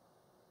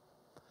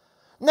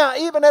 Now,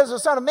 even as the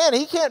Son of Man,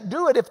 he can't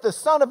do it if the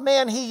Son of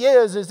Man he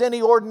is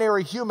any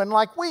ordinary human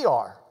like we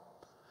are.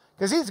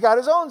 Because he's got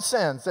his own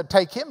sins that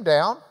take him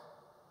down.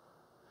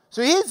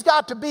 So he's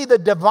got to be the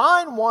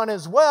divine one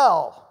as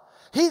well.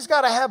 He's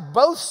got to have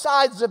both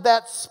sides of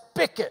that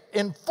spigot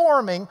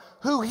informing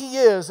who he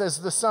is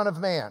as the Son of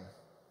Man.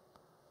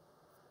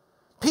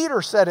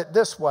 Peter said it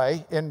this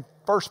way in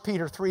 1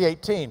 Peter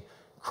 3:18.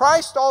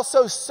 Christ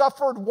also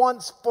suffered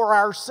once for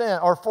our sin,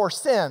 or for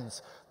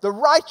sins, the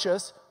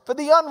righteous for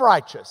the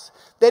unrighteous,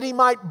 that he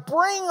might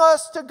bring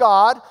us to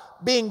God,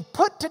 being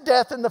put to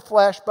death in the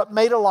flesh, but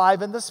made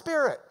alive in the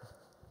Spirit.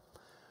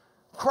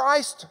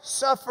 Christ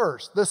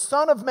suffers. The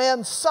Son of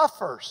Man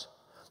suffers.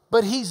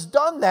 But he's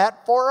done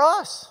that for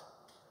us,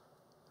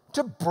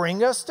 to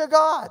bring us to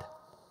God.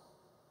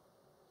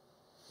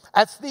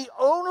 That's the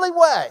only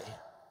way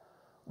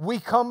we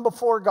come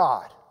before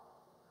God,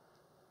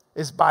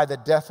 is by the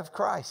death of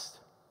Christ,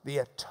 the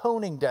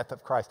atoning death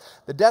of Christ,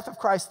 the death of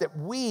Christ that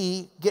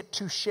we get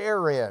to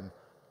share in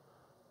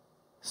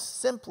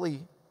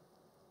simply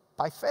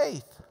by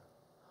faith,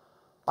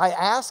 by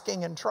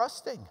asking and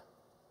trusting.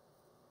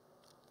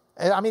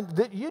 And I mean,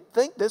 you'd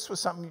think this was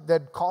something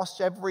that cost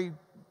every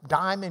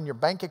dime in your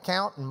bank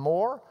account and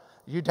more.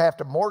 You'd have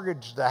to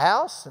mortgage the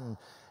house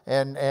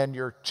and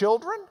your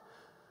children.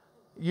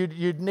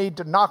 You'd need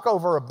to knock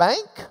over a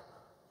bank.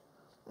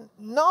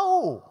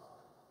 No.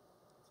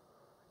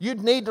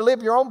 You'd need to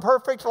live your own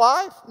perfect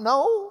life?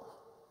 No.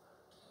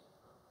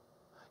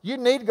 You'd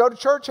need to go to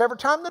church every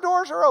time the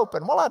doors are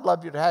open. Well, I'd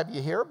love to have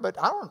you here,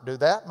 but I don't do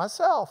that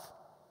myself.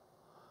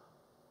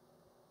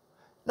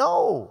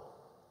 No.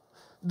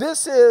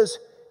 This is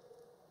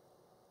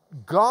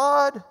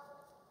God,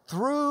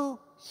 through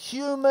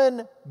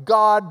human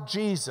God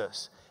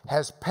Jesus,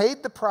 has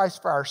paid the price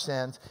for our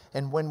sins.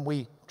 And when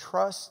we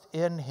trust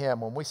in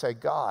him, when we say,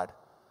 God,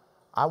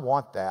 I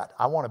want that.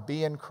 I want to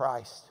be in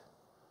Christ.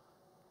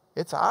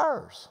 It's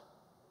ours.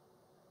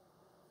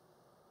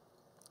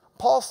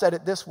 Paul said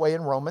it this way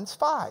in Romans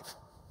 5.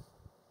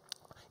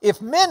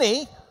 If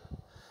many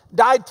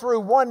died through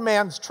one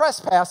man's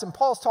trespass, and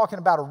Paul's talking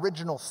about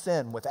original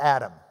sin with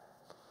Adam.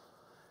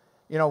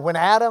 You know, when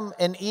Adam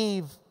and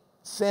Eve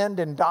sinned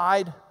and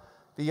died,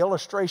 the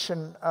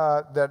illustration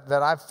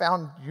that I've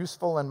found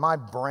useful in my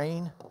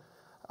brain,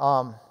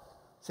 does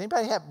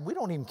anybody have, we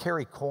don't even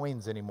carry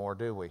coins anymore,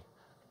 do we?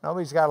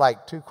 Nobody's got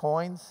like 2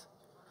 coins?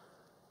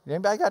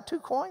 Anybody got 2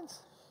 coins?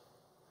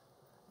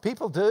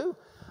 People do?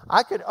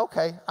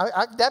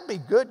 That'd be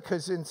good,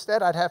 because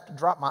instead I'd have to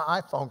drop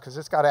my iPhone because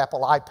it's got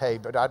Apple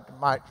iPay, but I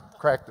might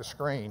crack the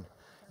screen.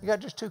 You got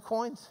just 2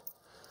 coins?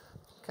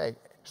 Okay,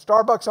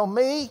 Starbucks on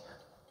me,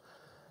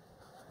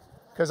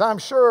 because I'm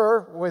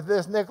sure with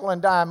this nickel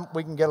and dime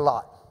we can get a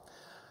lot.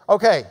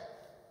 Okay,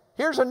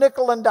 here's a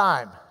nickel and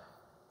dime.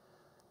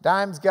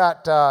 Dime's got,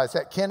 is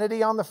that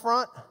Kennedy on the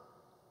front?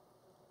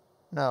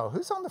 No,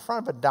 who's on the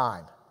front of a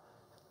dime?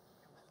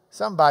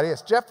 Somebody.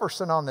 It's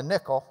Jefferson on the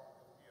nickel.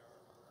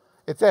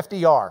 It's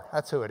FDR.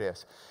 That's who it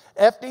is.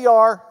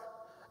 FDR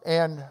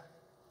and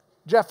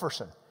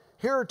Jefferson.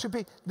 Here are 2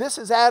 people. This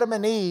is Adam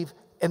and Eve,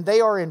 and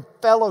they are in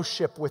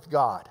fellowship with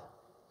God.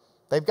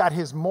 They've got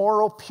his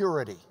moral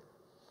purity.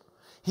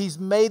 He's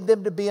made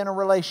them to be in a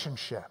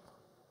relationship.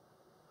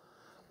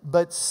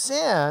 But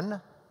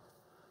sin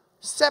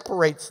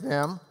separates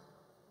them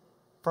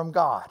from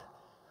God.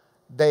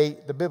 The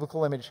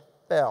biblical image,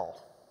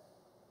 fell.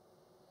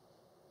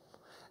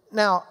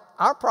 Now,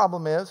 our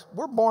problem is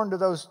we're born to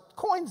those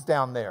coins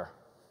down there.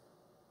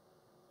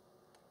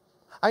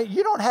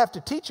 You don't have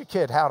to teach a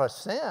kid how to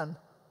sin.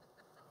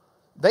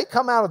 They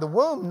come out of the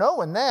womb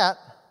knowing that.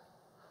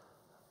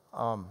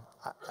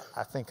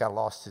 I think I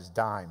lost his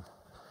dime.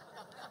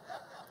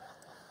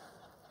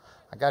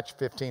 I got your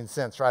 15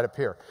 cents right up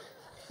here.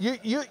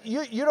 You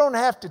don't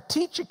have to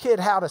teach a kid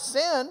how to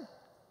sin.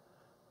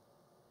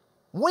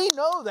 We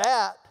know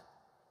that.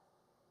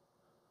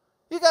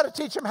 You got to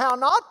teach them how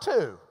not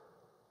to.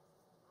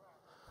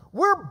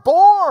 We're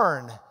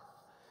born.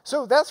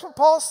 So that's what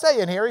Paul's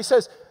saying here. He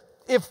says,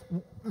 if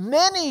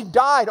many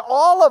died,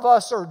 all of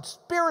us are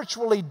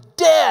spiritually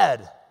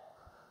dead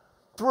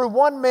through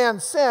one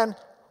man's sin,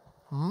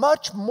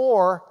 much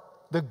more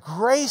the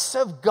grace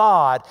of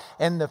God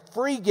and the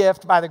free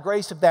gift by the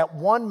grace of that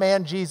one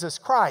man, Jesus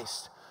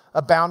Christ,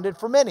 abounded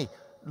for many.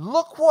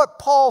 Look what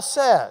Paul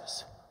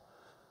says.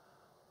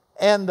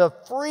 And the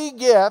free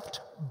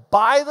gift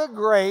by the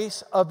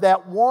grace of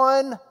that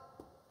one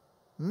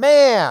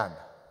man.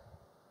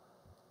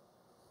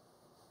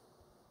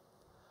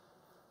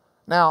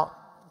 Now,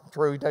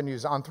 true, he doesn't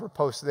use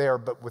anthropos there,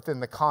 but within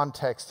the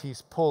context,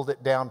 he's pulled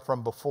it down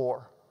from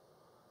before.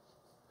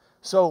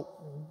 So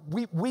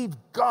we've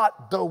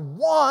got the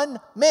one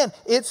man.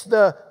 It's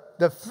the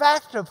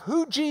fact of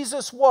who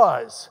Jesus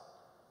was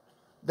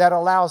that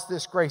allows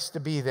this grace to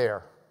be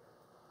there.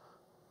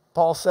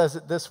 Paul says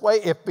it this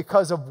way, if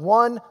because of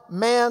one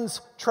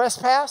man's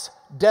trespass,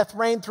 death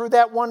reigned through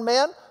that one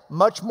man,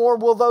 much more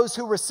will those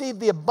who receive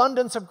the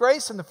abundance of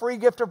grace and the free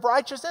gift of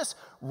righteousness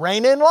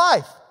reign in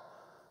life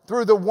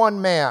through the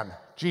one man,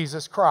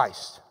 Jesus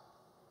Christ.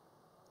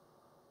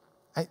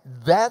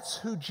 That's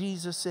who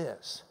Jesus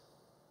is.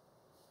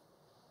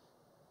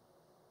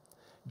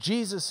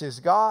 Jesus is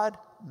God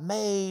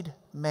made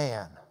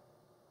man.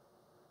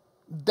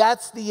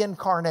 That's the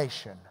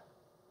incarnation.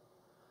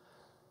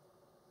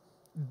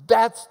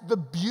 That's the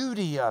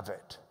beauty of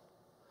it.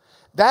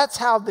 That's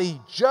how the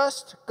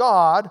just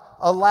God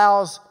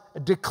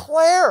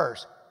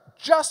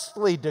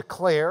justly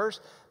declares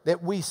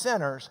that we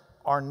sinners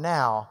are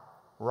now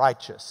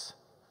righteous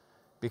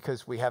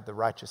because we have the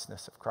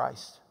righteousness of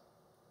Christ.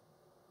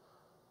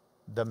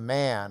 The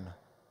man,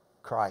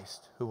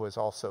 Christ, who was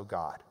also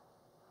God.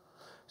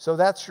 So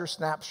that's your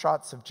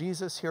snapshots of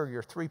Jesus. Here are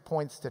your 3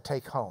 points to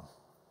take home.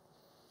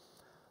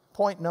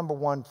 Point number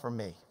 1 for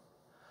me.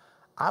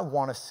 I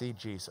want to see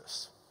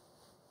Jesus.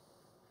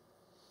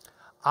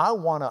 I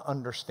want to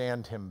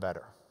understand him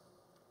better.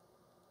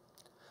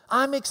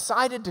 I'm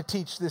excited to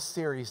teach this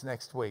series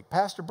next week.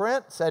 Pastor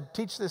Brent said,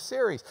 teach this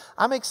series.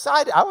 I'm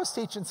excited. I was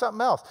teaching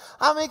something else.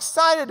 I'm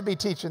excited to be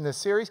teaching this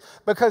series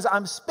because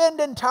I'm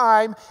spending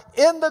time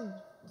in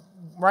the,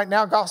 right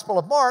now, Gospel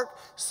of Mark,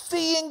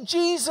 seeing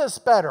Jesus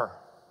better.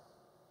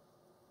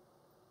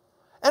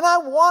 And I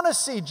want to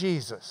see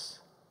Jesus.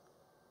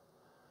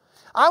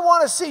 I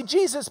want to see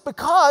Jesus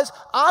because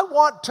I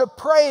want to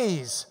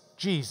praise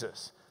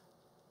Jesus.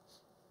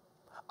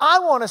 I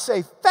want to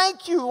say,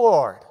 thank you,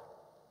 Lord.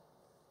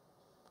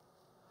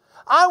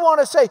 I want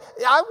to say,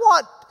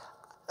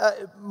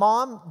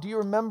 Mom, do you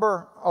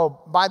remember?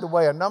 Oh, by the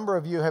way, a number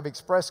of you have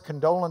expressed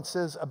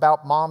condolences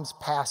about Mom's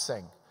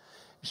passing.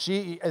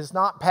 She is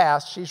not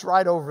passed. She's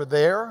right over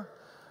there.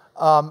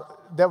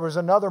 There was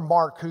another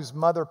Mark whose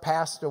mother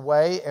passed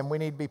away, and we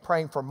need to be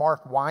praying for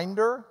Mark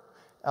Winder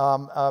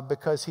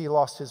because he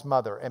lost his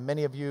mother. And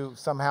many of you,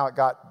 somehow it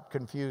got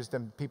confused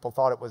and people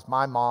thought it was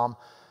my mom.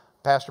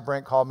 Pastor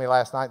Brent called me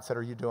last night and said,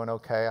 are you doing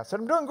okay? I said,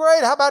 I'm doing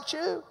great. How about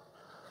you?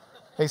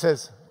 He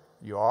says,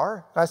 you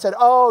are? And I said,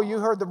 oh, you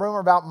heard the rumor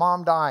about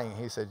Mom dying.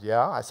 He said,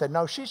 yeah. I said,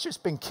 no, she's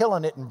just been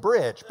killing it in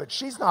bridge, but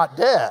she's not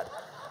dead.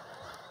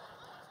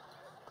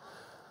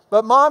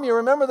 But Mom, you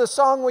remember the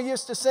song we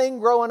used to sing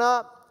growing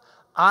up?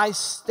 I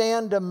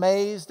stand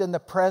amazed in the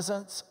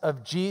presence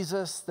of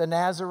Jesus the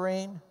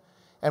Nazarene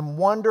and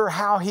wonder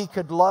how he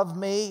could love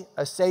me,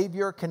 a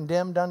Savior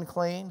condemned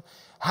unclean.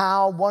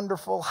 How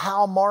wonderful,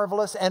 how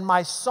marvelous, and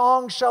my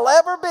song shall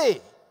ever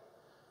be.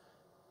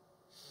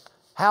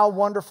 How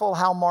wonderful,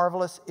 how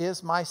marvelous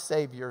is my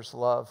Savior's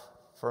love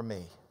for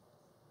me.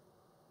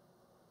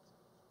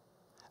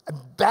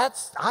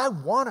 I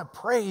want to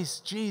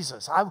praise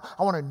Jesus. I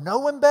want to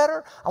know him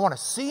better. I want to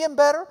see him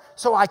better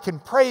so I can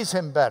praise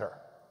him better.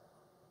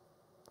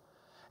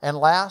 And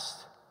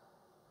last,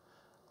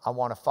 I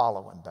want to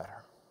follow him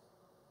better.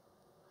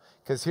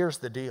 Because here's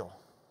the deal.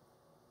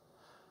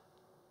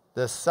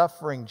 The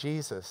suffering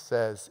Jesus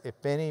says,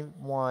 if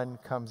anyone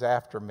comes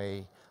after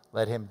me,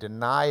 let him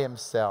deny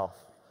himself,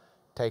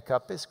 take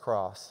up his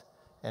cross,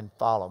 and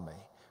follow me.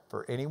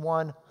 For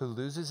anyone who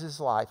loses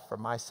his life for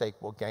my sake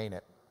will gain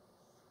it.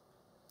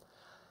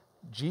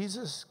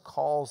 Jesus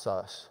calls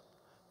us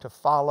to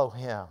follow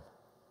him,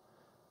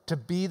 to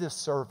be the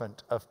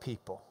servant of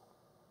people.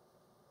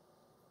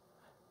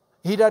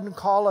 He doesn't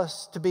call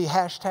us to be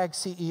hashtag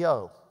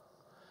CEO.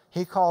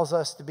 He calls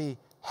us to be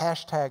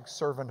hashtag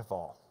servant of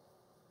all.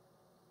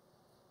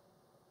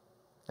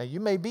 Now, you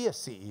may be a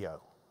CEO.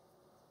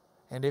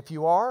 And if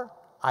you are,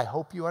 I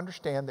hope you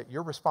understand that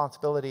your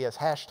responsibility as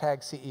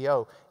hashtag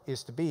CEO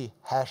is to be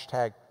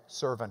hashtag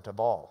servant of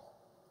all.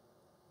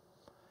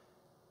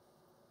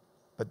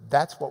 But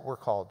that's what we're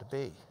called to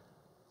be.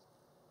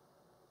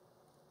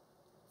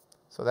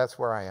 So that's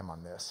where I am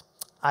on this.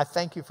 I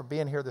thank you for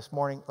being here this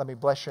morning. Let me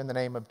bless you in the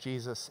name of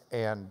Jesus,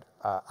 and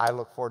I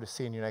look forward to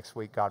seeing you next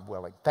week, God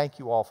willing. Thank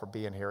you all for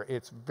being here.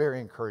 It's very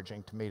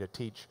encouraging to me to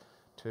teach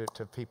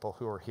to people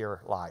who are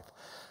here live.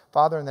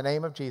 Father, in the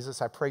name of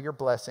Jesus, I pray your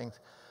blessings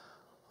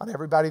on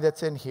everybody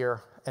that's in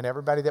here and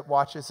everybody that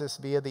watches this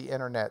via the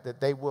internet,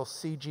 that they will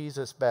see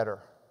Jesus better,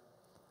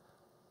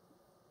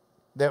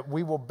 that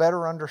we will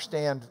better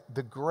understand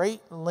the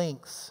great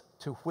lengths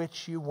to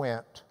which you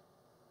went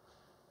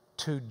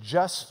to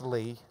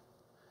justly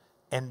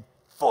and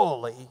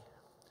fully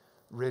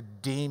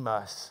redeem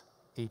us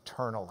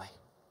eternally.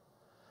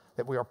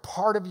 That we are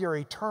part of your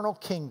eternal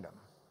kingdom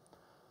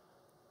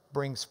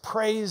brings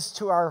praise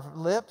to our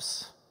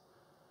lips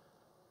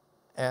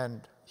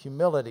and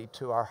humility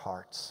to our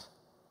hearts.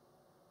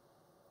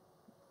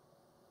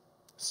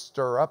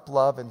 Stir up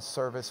love and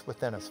service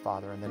within us,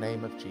 Father, in the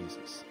name of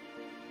Jesus,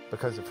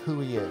 because of who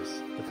he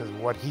is, because of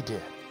what he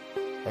did.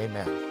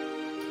 Amen.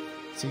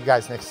 See you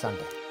guys next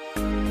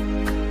Sunday.